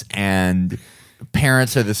 seconds, and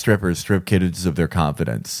parents are the strippers, strip kids of their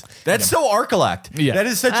confidence. That's so Arcolect. Yeah. That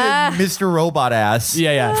is such a Mr. Robot ass.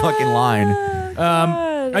 Yeah. fucking line.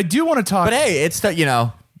 I do want to talk. But hey, it's you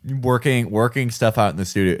know, working stuff out in the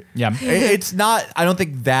studio. Yeah. It's not. I don't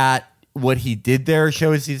think that what he did there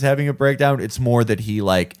shows he's having a breakdown. It's more that he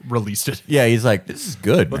like released it. yeah, he's like, this is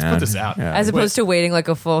good. Let's man. put this out. Yeah. As opposed to waiting like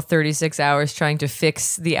a full 36 hours trying to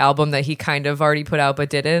fix the album that he kind of already put out but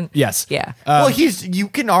didn't. Yes. Yeah. Well, you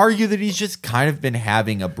can argue that he's just kind of been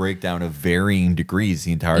having a breakdown of varying degrees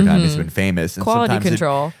the entire time he's been famous. And Quality sometimes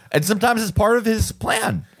control. And sometimes it's part of his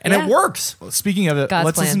plan. And Yeah. it works. Speaking of it, God's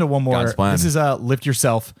let's plan. listen to one more. God's plan. This is Lift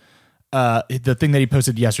Yourself, the thing that he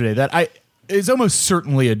posted yesterday that is almost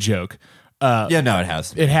certainly a joke. Yeah, no, it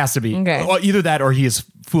has. It has to be. Okay. Well, either that or he is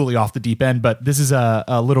fully off the deep end. But this is a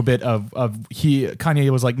little bit of Kanye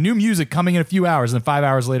was like, new music coming in a few hours. And then 5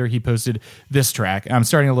 hours later, he posted this track. I'm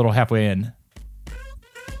starting a little halfway in.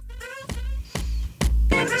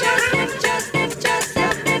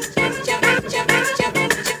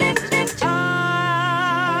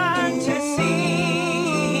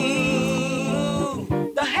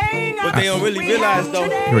 What they don't really realize though,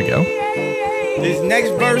 Here we go. this next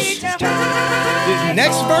verse though,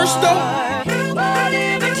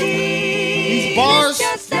 these bars.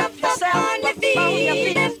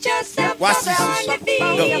 Watch this.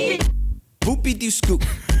 Go. Whoopie dee scoop,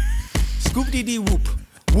 scoop dee dee whoop,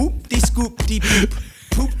 whoop dee scoop dee poop,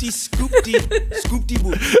 poop dee scoop dee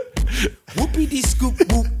whoop, whoopie dee scoop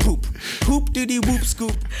whoop poop, poop dee dee whoop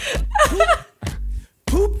scoop,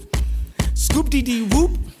 poop, scoop dee dee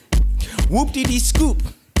whoop, whoop dee dee scoop,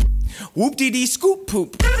 whoop dee dee scoop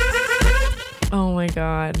poop. Oh my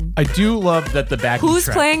God. I do love that the backing Who's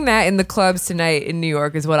track. playing that in the clubs tonight in New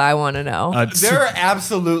York is what I want to know. There are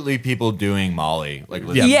absolutely people doing Molly, like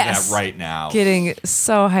listening Yes. to that right now. Getting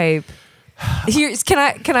so hype. Here's can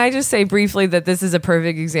I just say briefly that this is a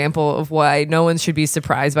perfect example of why no one should be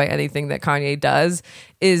surprised by anything that Kanye does,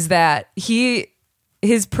 is that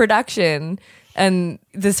his production and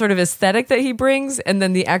the sort of aesthetic that he brings and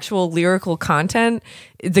then the actual lyrical content,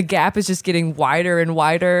 the gap is just getting wider and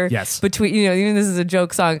wider. Yes. Between, even this is a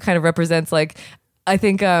joke song, it kind of represents like, I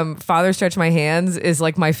think Father Stretch My Hands is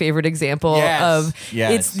like my favorite example of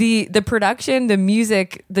it's the production, the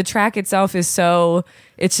music, the track itself is so,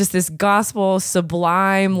 it's just this gospel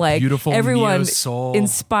sublime, like Beautiful everyone neo-soul.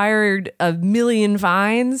 inspired a million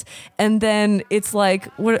vines. And then it's like,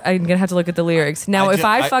 what I'm gonna have to look at the lyrics. Now, if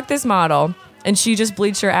I fuck this model and she just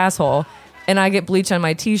bleached her asshole and I get bleach on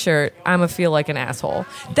my t-shirt, I'ma feel like an asshole.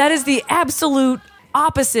 That is the absolute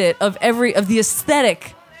opposite of the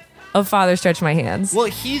aesthetic of Father Stretch My Hands. Well,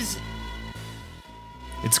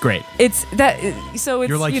 It's great. It's that. So it's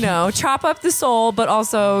You're like- chop up the soul, but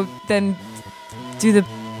also then do the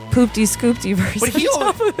poopty scoopty verse. But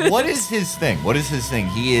on top of it. what is his thing? What is his thing?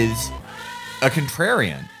 He is a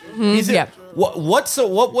contrarian. He's a, yeah. What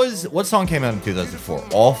song came out in 2004?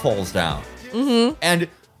 All Falls Down. Mm-hmm. And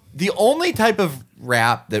the only type of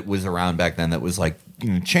rap that was around back then that was like,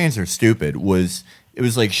 chains are stupid was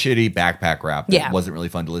like shitty backpack rap that wasn't really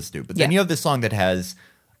fun to listen to. But then you have this song that has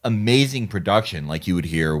amazing production, like you would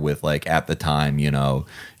hear with like at the time,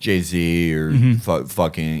 Jay-Z or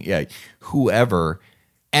fucking whoever.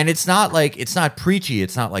 And it's not preachy.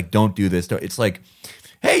 It's not like don't do this. It's like,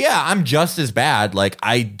 hey, I'm just as bad. Like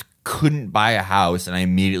I couldn't buy a house and I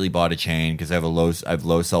immediately bought a chain because I have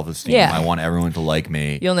low self-esteem. Yeah. I want everyone to like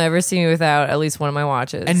me. You'll never see me without at least one of my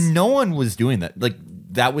watches. And no one was doing that. Like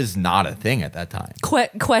that was not a thing at that time.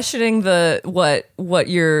 Questioning what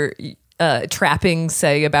your trappings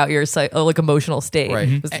say about your emotional state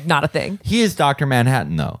Right. was not a thing. He is Dr.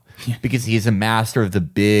 Manhattan though, because he is a master of the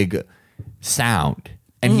big sound.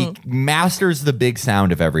 And he masters the big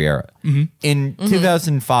sound of every era. In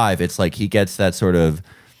 2005, it's like he gets that sort of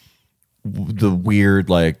the weird,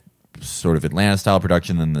 like, sort of Atlanta style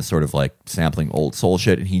production and the sort of like sampling old soul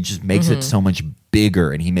shit. And he just makes it so much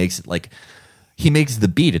bigger. And he makes it like, he makes the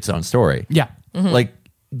beat its own story. Yeah. Like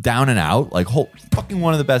Down and Out, like fucking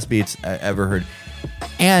one of the best beats I ever heard.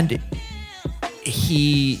 And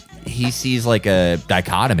he sees like a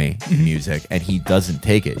dichotomy in music and he doesn't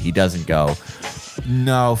take it. He doesn't go,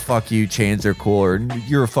 no, fuck you, chains are cool, or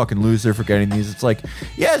you're a fucking loser for getting these. It's like,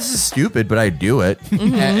 yeah, this is stupid, but I do it.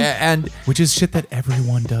 And Which is shit that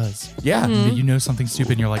everyone does. yeah, You know something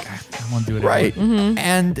stupid and you're like, I want to do it. right. anyway.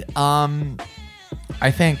 And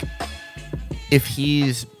I think if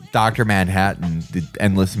he's Dr. Manhattan, the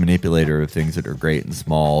endless manipulator of things that are great and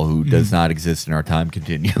small, who does not exist in our time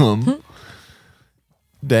continuum,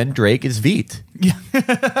 then Drake is Veet.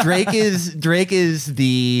 Yeah. Drake is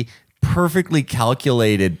the perfectly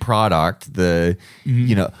calculated product. Do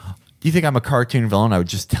you think I'm a cartoon villain? I would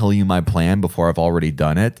just tell you my plan before I've already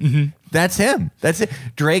done it. That's him. That's it.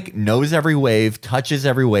 Drake knows every wave, touches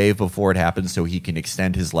every wave before it happens so he can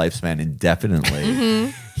extend his lifespan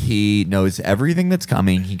indefinitely. He knows everything that's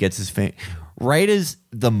coming. He gets his fame. Right as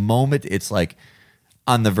the moment it's like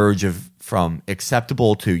on the verge of from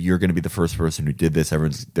acceptable to you're going to be the first person who did this, they're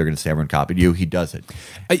going to say everyone copied you, he does it.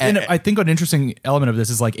 And I think an interesting element of this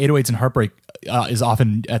is like 808s and Heartbreak is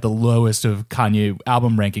often at the lowest of Kanye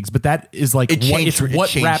album rankings, but that is like It changed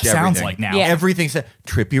what rap everything. sounds like now. Yeah. Everything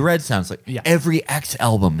Trippie Red sounds like. Yeah. Every X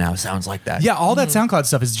album now sounds like that. Yeah, all that SoundCloud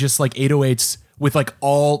stuff is just like 808s with like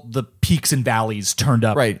all the peaks and valleys turned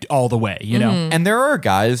up Right. all the way, you know? And there are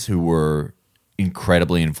guys who were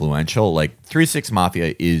incredibly influential. Like 3 6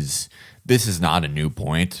 Mafia this is not a new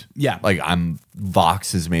point. Yeah. Like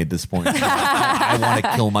Vox has made this point. I want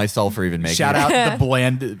to kill myself for even making Shout it. out the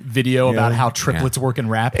Bland video about how triplets work in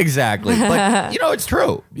rap. Exactly. But it's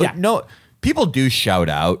true. But Yeah. no, people do shout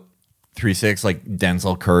out 3 6, like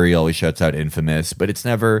Denzel Curry always shouts out Infamous, but it's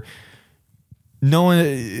never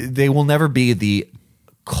they will never be the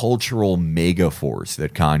cultural mega force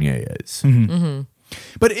that Kanye is.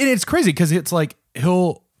 But it's crazy because it's like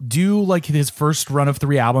he'll do like his first run of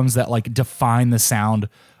 3 albums that like define the sound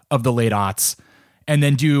of the late aughts, and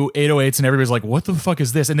then do 808s and everybody's like, what the fuck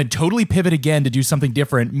is this? And then totally pivot again to do something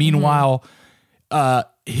different. Meanwhile,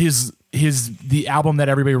 the album that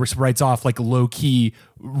everybody writes off like low key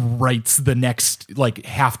writes the next like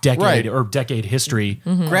half decade Right. or decade history.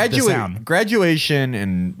 The sound. Graduation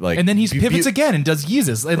and like, And then he pivots again and does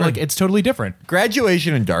Yeezus. And like it's totally different.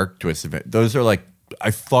 Graduation and Dark Twisted. Those are like,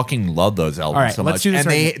 I fucking love those albums All right, so let's much. do this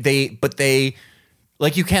And they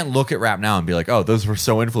like, you can't look at rap now and be like, oh, those were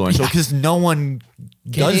so influential because no one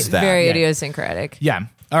does that. Very idiosyncratic. Yeah.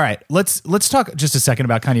 All right. Let's talk just a second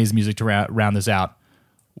about Kanye's music to round this out.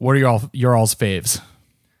 What are your all's faves?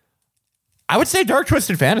 I would say Dark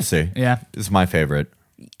Twisted Fantasy. Yeah. Is my favorite.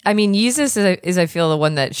 I mean, Yeezus is I feel the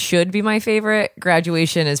one that should be my favorite.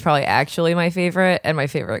 Graduation is probably actually my favorite, and my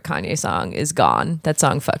favorite Kanye song is Gone. That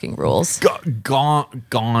song fucking rules.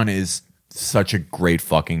 Gone is such a great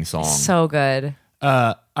fucking song. So good.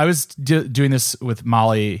 I was doing this with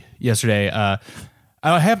Molly yesterday.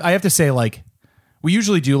 I have to say, like, we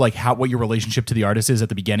usually do like what your relationship to the artist is at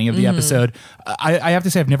the beginning of the episode. I have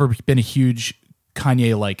to say I've never been a huge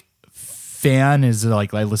Kanye like fan. Is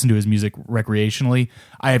like I listen to his music recreationally.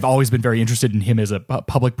 I have always been very interested in him as a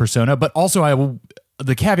public persona, but also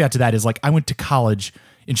the caveat to that is like I went to college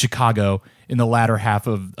in Chicago in the latter half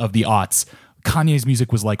of the aughts. Kanye's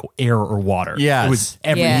music was like air or water. Yes. It was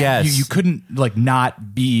every Yeah. you couldn't like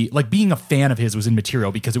not be like being a fan of his was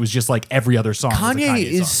immaterial because it was just like every other song. was a Kanye Kanye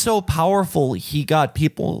is song. so powerful. He got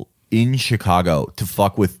people in Chicago to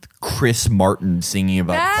fuck with Chris Martin singing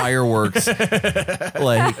about fireworks.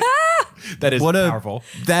 Like That is what powerful.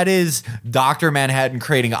 That is Dr. Manhattan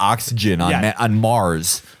creating oxygen on Yeah. on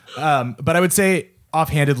Mars. But I would say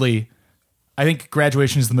offhandedly, I think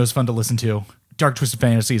Graduation is the most fun to listen to. Dark Twisted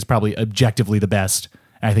Fantasy is probably objectively the best.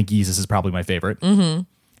 And I think Yeezus is probably my favorite. Mm-hmm.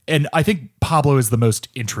 And I think Pablo is the most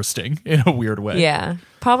interesting in a weird way. Yeah.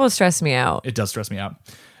 Pablo stressed me out. It does stress me out.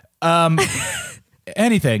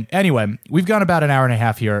 Anyway, we've gone about an hour and a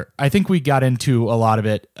half here. I think we got into a lot of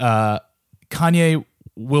it. Kanye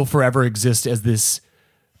will forever exist as this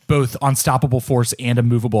both unstoppable force and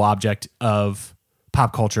immovable object of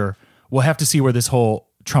pop culture. We'll have to see where this whole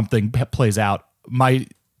Trump thing plays out. My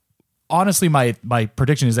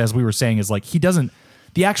prediction is, as we were saying, is like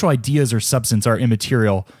the actual ideas or substance are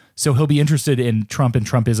immaterial. So he'll be interested in Trump and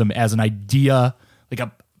Trumpism as an idea, like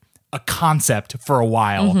a concept for a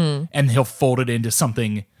while, and he'll fold it into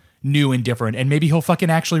something new and different. And maybe he'll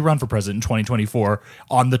fucking actually run for president in 2024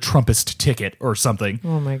 on the Trumpist ticket or something.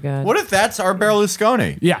 Oh my God. What if that's our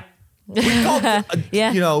Berlusconi? Yeah. We called,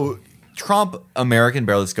 Yeah. you know, Trump American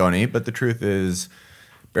Berlusconi, but the truth is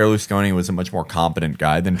Berlusconi was a much more competent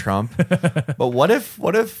guy than Trump. But what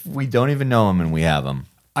if we don't even know him and we have him?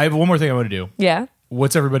 I have one more thing I want to do. Yeah.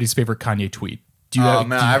 What's everybody's favorite Kanye tweet? Do you Oh have,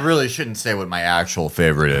 man, I really shouldn't say what my actual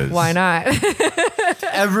favorite is. Why not?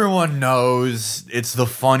 Everyone knows it's the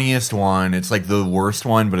funniest one. It's like the worst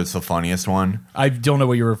one, but it's the funniest one. I don't know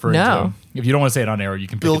what you're referring No. to. If you don't want to say it on air, you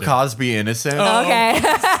can pick Bill it. Cosby innocent. Okay.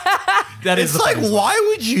 That is It's the like, funniest why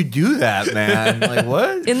would you do that, man? Like,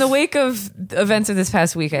 what? In the wake of events of this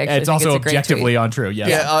past week, I actually It's think also it's a great objectively tweet. untrue. Yes.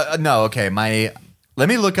 Yeah, no, okay. Let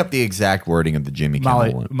me look up the exact wording of the Jimmy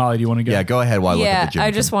Kimmel one. Molly, do you want to go? Yeah, go ahead while I look Yeah, up the Jimmy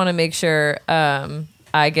I just want to make sure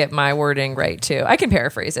I get my wording right too. I can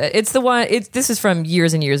paraphrase it. It's the one. This is from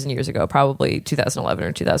years and years and years ago, probably 2011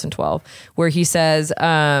 or 2012, where he says,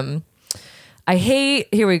 here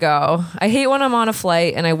we go. I hate when I'm on a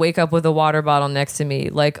flight and I wake up with a water bottle next to me.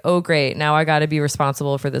 Like, oh great, now I got to be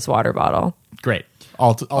responsible for this water bottle. Great.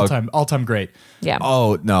 All time great. Yeah.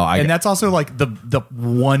 Oh no, And that's also like the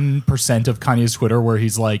 1% of Kanye's Twitter where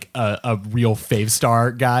he's like a real fave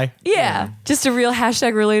star guy. Yeah. Just a real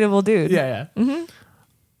hashtag relatable dude. Yeah.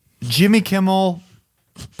 Jimmy Kimmel.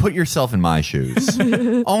 Put yourself in my shoes.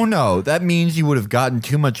 Oh no, that means you would have gotten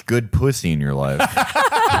too much good pussy in your life.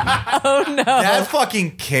 Oh no. That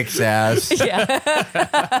fucking kicks ass. Yeah.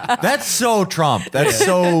 That's so Trump. That's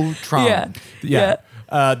so Trump. Yeah.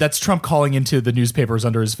 That's Trump calling into the newspapers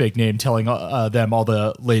under his fake name, telling them all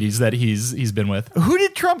the ladies that he's been with. Who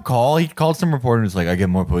did Trump call? He called some reporter and was like, I get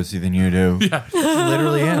more pussy than you do. Yeah.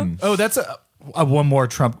 Literally him. Oh, that's one more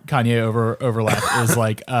Trump Kanye overlap is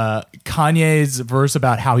like Kanye's verse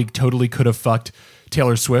about how he totally could have fucked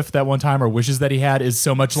Taylor Swift that one time or wishes that he had is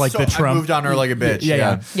so much like So the Trump. I moved on her like a bitch.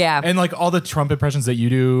 Yeah. And like all the Trump impressions that you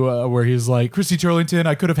do where he's like, Christy Turlington,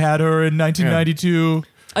 I could have had her in 1992.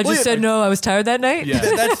 I just said no, I was tired that night. Yeah.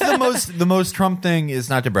 That's the most Trump thing is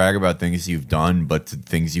not to brag about things you've done, but to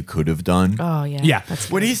things you could have done. Oh yeah. Yeah.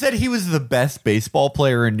 When he said he was the best baseball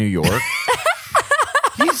player in New York,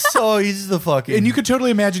 he's the fucking. And you could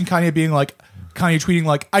totally imagine Kanye tweeting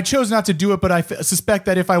like, I chose not to do it, but I suspect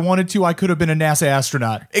that if I wanted to, I could have been a NASA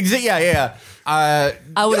astronaut. Yeah. I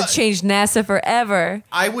would have changed NASA forever.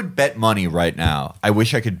 I would bet money right now. I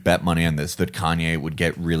wish I could bet money on this that Kanye would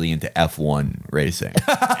get really into F1 racing.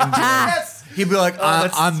 He'd be like,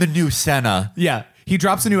 I'm the new Senna. Yeah. He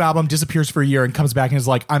drops a new album, disappears for a year, and comes back and is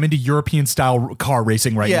like, I'm into European style car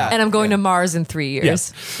racing right Yeah. now. And I'm going to Mars in 3 years.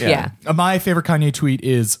 Yes. Yeah. My favorite Kanye tweet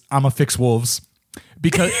is "I'ma fix wolves,"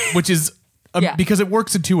 because because it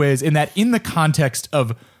works in two ways. In that, in the context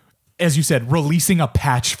of, as you said, releasing a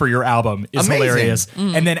patch for your album is Amazing. hilarious,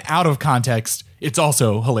 and then out of context, it's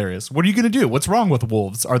also hilarious. What are you going to do? What's wrong with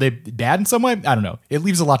wolves? Are they bad in some way? I don't know. It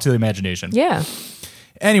leaves a lot to the imagination. Yeah.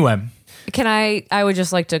 Anyway, Can I would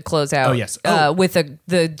just like to close out Oh, yes. Oh. with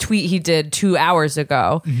the tweet he did 2 hours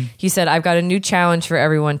ago. He said, I've got a new challenge for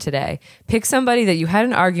everyone today. Pick somebody that you had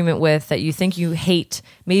an argument with that you think you hate,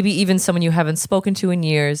 maybe even someone you haven't spoken to in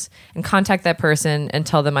years, and contact that person and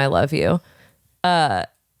tell them I love you.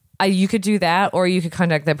 You could do that, or you could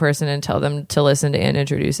contact that person and tell them to listen to And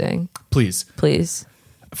Introducing. please. Please.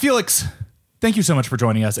 Felix, thank you so much for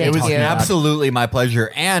joining us. Thank and you. talking about- Absolutely my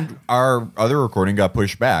pleasure. And our other recording got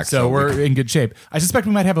pushed back. So we're in good shape. I suspect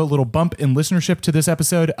we might have a little bump in listenership to this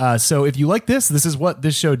episode. So if you like this is what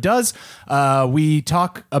this show does. We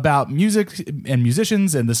talk about music and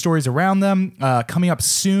musicians and the stories around them. Coming up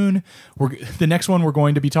soon, the next one we're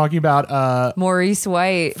going to be talking about Maurice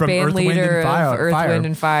White, from band Earth, Wind, leader and Fire- of Earth, Fire. Wind,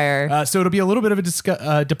 and Fire. So it'll be a little bit of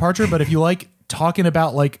a departure, but if you like talking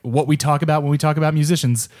about like what we talk about when we talk about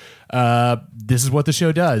musicians, this is what the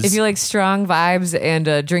show does. If you like strong vibes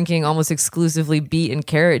and drinking almost exclusively beet and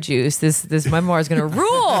carrot juice, this memoir is going to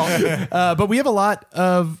rule. But we have a lot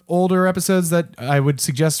of older episodes that I would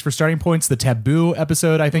suggest for starting points. The Taboo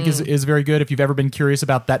episode, I think, is very good. If you've ever been curious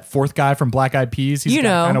about that fourth guy from Black Eyed Peas, he's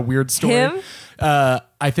got kind of weird story. Him?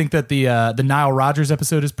 I think that the Nile Rodgers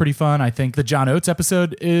episode is pretty fun. I think the John Oates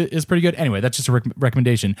episode is pretty good. Anyway, that's just a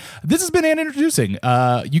recommendation. This has been And Introducing.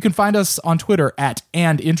 You can find us on Twitter at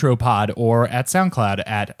 @AndIntroPod or at SoundCloud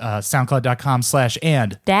at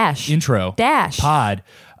soundcloud.com/and Dash. intro Dash. pod.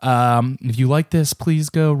 If you like this, please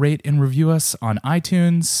go rate and review us on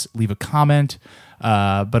iTunes. Leave a comment,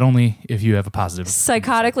 but only if you have a positive.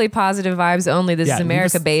 Psychotically positive vibes only. This is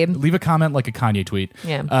America, babe. Leave a comment like a Kanye tweet.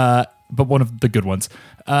 Yeah. But one of the good ones.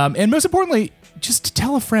 And most importantly, just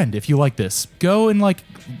tell a friend if you like this. Go and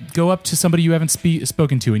go up to somebody you haven't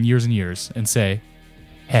spoken to in years and years and say,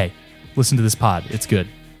 hey, listen to this pod. It's good.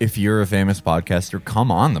 If you're a famous podcaster, come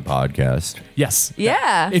on the podcast. Yes.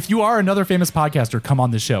 Yeah. If you are another famous podcaster, come on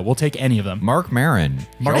this show. We'll take any of them. Mark Maron.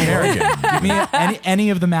 Mark Joe Maron. Rogan. Give me any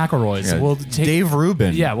of the McElroys. Yeah, We'll take Dave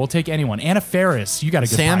Rubin. Yeah, we'll take anyone. Anna Faris. You got a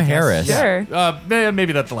good Sam podcast. Harris. Sure.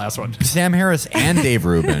 Maybe that's the last one. Sam Harris and Dave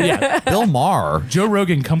Rubin. Yeah. Bill Maher. Joe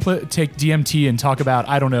Rogan, come take DMT and talk about,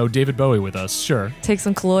 I don't know, David Bowie with us. Sure. Take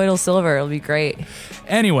some colloidal silver. It'll be great.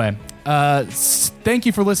 Anyway, thank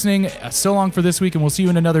you for listening. So long for this week, and we'll see you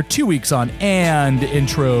in another 2 weeks on And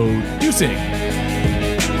Introducing.